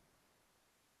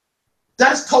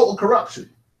 That's total corruption.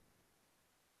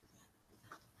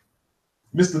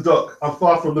 Mr. Doc, I'm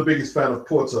far from the biggest fan of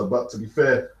Porter, but to be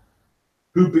fair,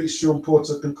 who beat Sean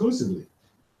Porter conclusively?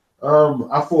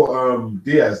 I thought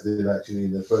Diaz did actually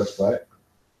in their first fight.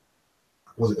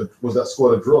 Was that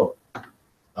squad a draw?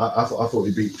 I thought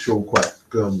he beat Sean quite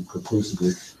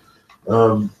conclusively.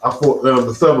 I thought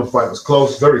the Thurman fight was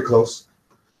close, very close.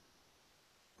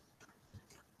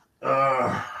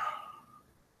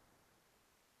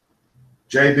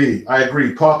 JB, I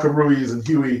agree. Parker Ruiz and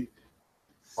Huey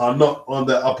are not on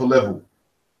that upper level.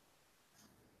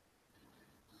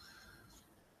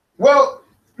 Well,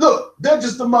 look, they're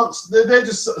just some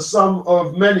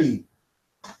of many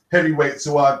heavyweights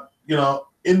who are, you know,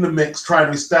 in the mix trying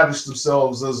to establish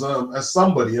themselves as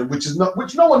somebody, and which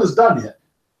no one has done yet.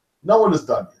 No one has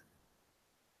done yet.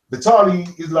 Vitali,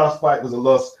 his last fight was a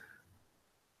loss.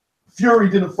 Fury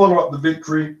didn't follow up the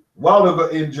victory. Wilder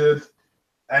got injured,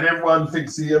 and everyone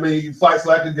thinks he fights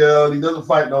like a girl. He doesn't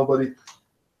fight nobody.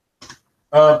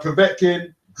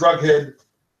 Povetkin, drughead.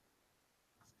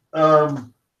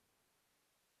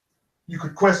 You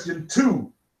could question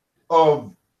two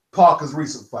of Parker's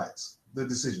recent fights, the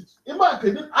decisions. In my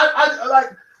opinion,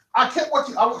 I kept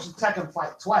watching. I watched the Takam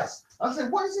fight twice. I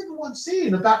said, what is everyone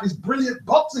seeing about this brilliant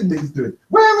boxing that he's doing?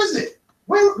 Where is it?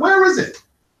 Where is it?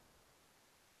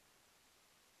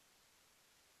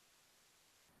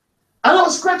 And I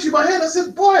was scratching my head. I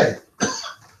said, boy,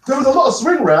 there was a lot of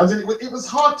swing rounds, and it was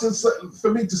hard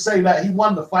for me to say that he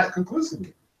won the fight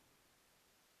conclusively.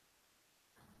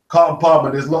 Carlton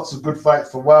Palmer, there's lots of good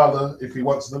fights for Wilder if he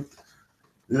wants them.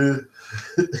 Mr.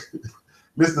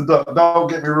 Duck, don't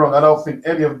get me wrong. I don't think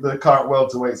any of the current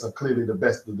welterweights are clearly the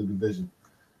best of the division.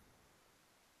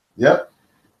 Yep.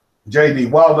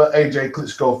 JD, Wilder, AJ,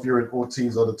 Klitschko, Fury, and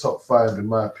Ortiz are the top five, in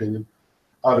my opinion.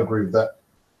 I'd agree with that.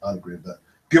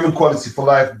 Given quality for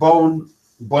life,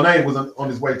 Bonet was on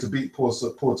his way to beat Porter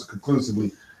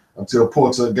conclusively until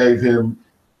Porter gave him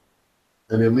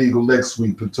an illegal leg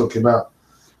sweep and took him out.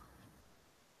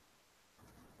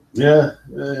 Yeah.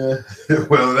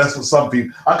 Well, that's what some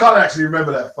people. I can't actually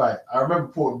remember that fight. I remember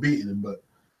Porter beating him, but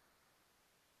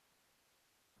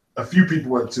a few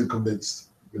people weren't too convinced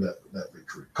with that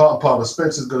victory. Carlton Palmer,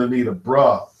 Spencer's going to need a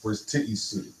bra for his titties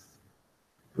soon.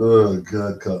 Oh,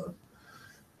 God, Carlton.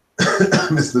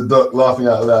 Mr. Duck laughing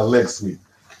out loud, leg sweep.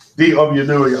 D.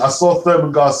 Obianui, I saw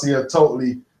Thurman Garcia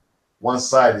totally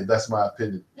one-sided. That's my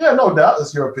opinion. Yeah, no doubt.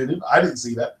 That's your opinion. I didn't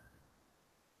see that.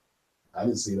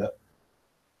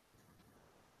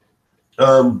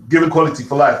 Given quality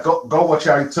for life, go watch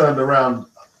how he turned around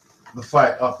the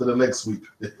fight after the leg sweep.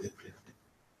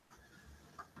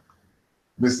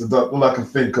 Mr. Duck, all I can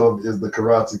think of is the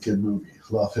Karate Kid movie.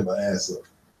 Laughing my ass off.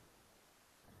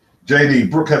 JD,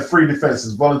 Brooke had 3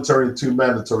 defenses, voluntary and 2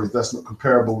 mandatories. That's not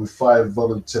comparable with 5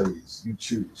 voluntaries. You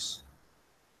choose.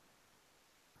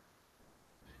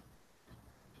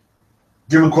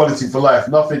 Given quality for life,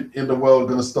 nothing in the world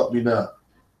gonna stop me now.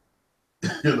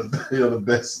 You're the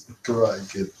best Karate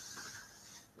Kid.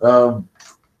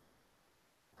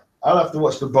 I'll have to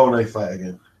watch the Bonet fight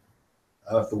again.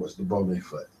 I'll have to watch the Bonet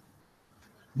fight.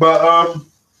 But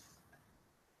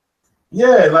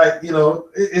yeah, like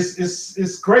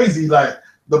it's crazy. Like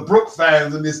the Brook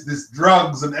fans and this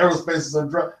drugs and Errol Spencer's on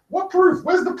drugs. What proof?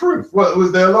 Where's the proof? What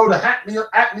was there a load of acne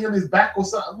on his back or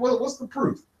something? What's the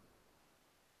proof?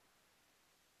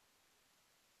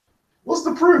 What's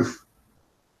the proof?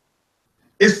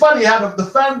 It's funny how the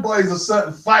fanboys of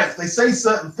certain fights, they say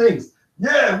certain things.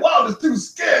 Yeah, Wilder's too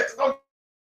scared to go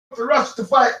to rush to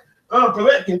fight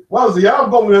Povetkin. Wilder's like, yeah, I'm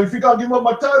going if you can't give up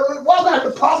my title. Wilder had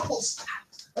the passport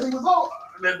stacked, and he was over.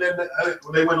 And then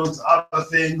they went on to other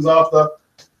things after.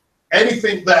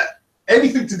 Anything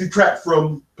to detract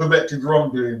from Povetkin's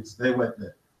wrongdoings, they went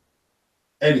there.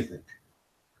 Anything.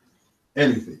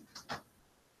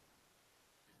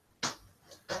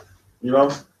 You know?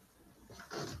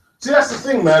 See, that's the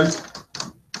thing, man.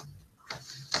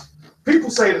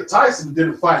 People say that Tyson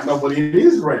didn't fight nobody in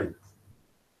his reign.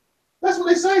 That's what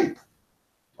they say.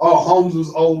 Oh, Holmes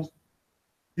was old.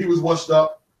 He was washed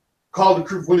up. Carl the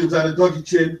Truth Williams had a dodgy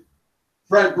chin.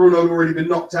 Frank Bruno had already been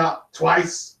knocked out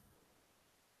twice.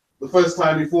 The first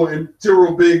time he fought him.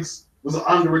 Tyrrell Biggs was an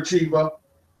underachiever.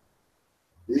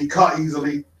 He cut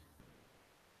easily.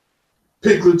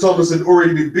 Piglet Thomas had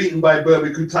already been beaten by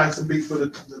Berbick, who Tyson beat for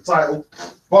the title.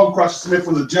 Bone Crusher Smith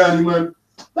was a journeyman.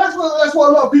 That's what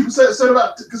a lot of people said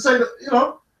about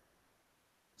that.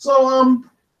 So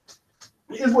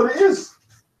it is what it is.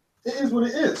 It is what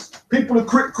it is. People have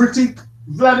critiqued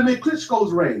Vladimir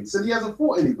Klitschko's reign, said he hasn't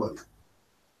fought anybody.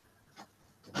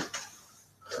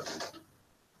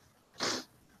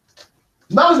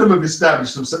 None of them have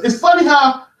established themselves. It's funny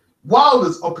how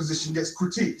Wilder's opposition gets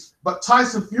critiqued, but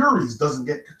Tyson Fury's doesn't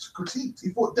get critiqued. He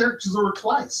fought Derek Chisora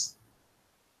twice.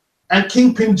 And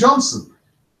Kingpin Johnson.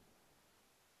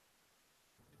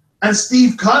 And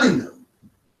Steve Cunningham.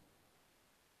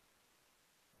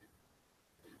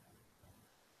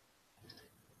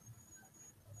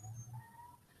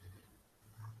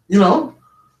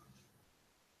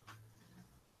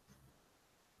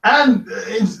 And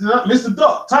Mr.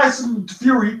 Duck, Tyson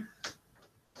Fury.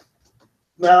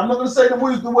 Now I'm not going to say the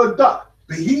word duck,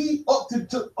 but he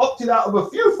opted out of a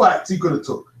few fights he could have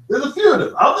took. There's a few of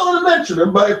them. I'm not going to mention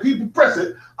them, but if people press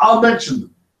it, I'll mention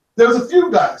them. There's a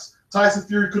few guys Tyson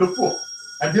Fury could have fought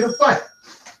and didn't fight.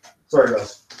 Sorry,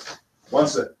 guys. One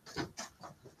sec.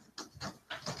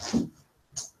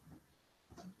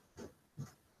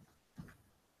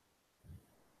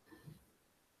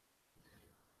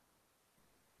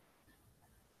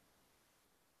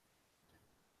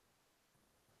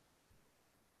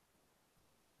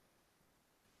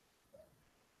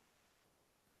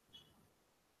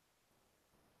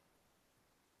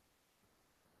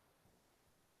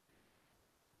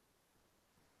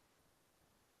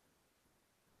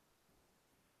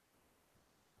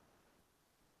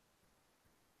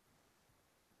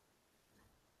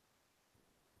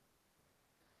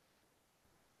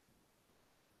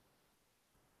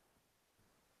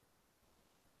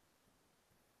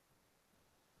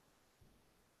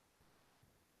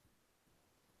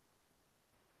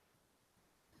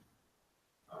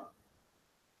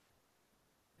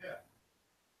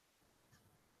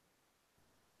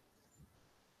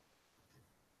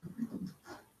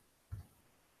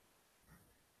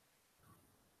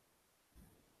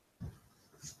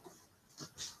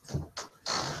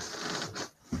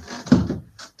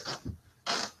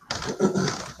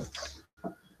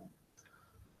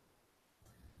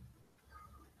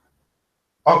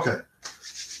 Okay.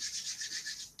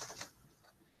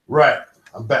 Right.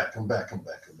 I'm back.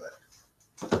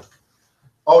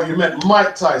 Oh, you meant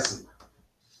Mike Tyson.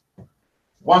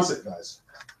 One sec, guys.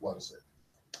 One sec.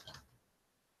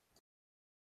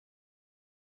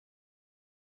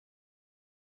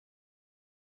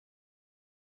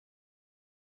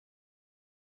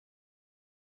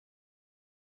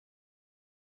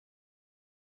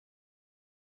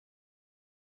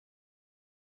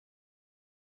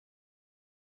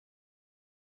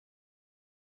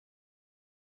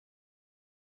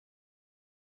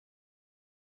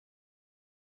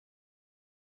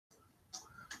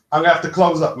 I'm going to have to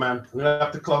close up, man. I'm going to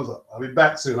have to close up. I'll be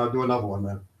back soon. I'll do another one,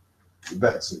 man. Be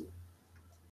back soon.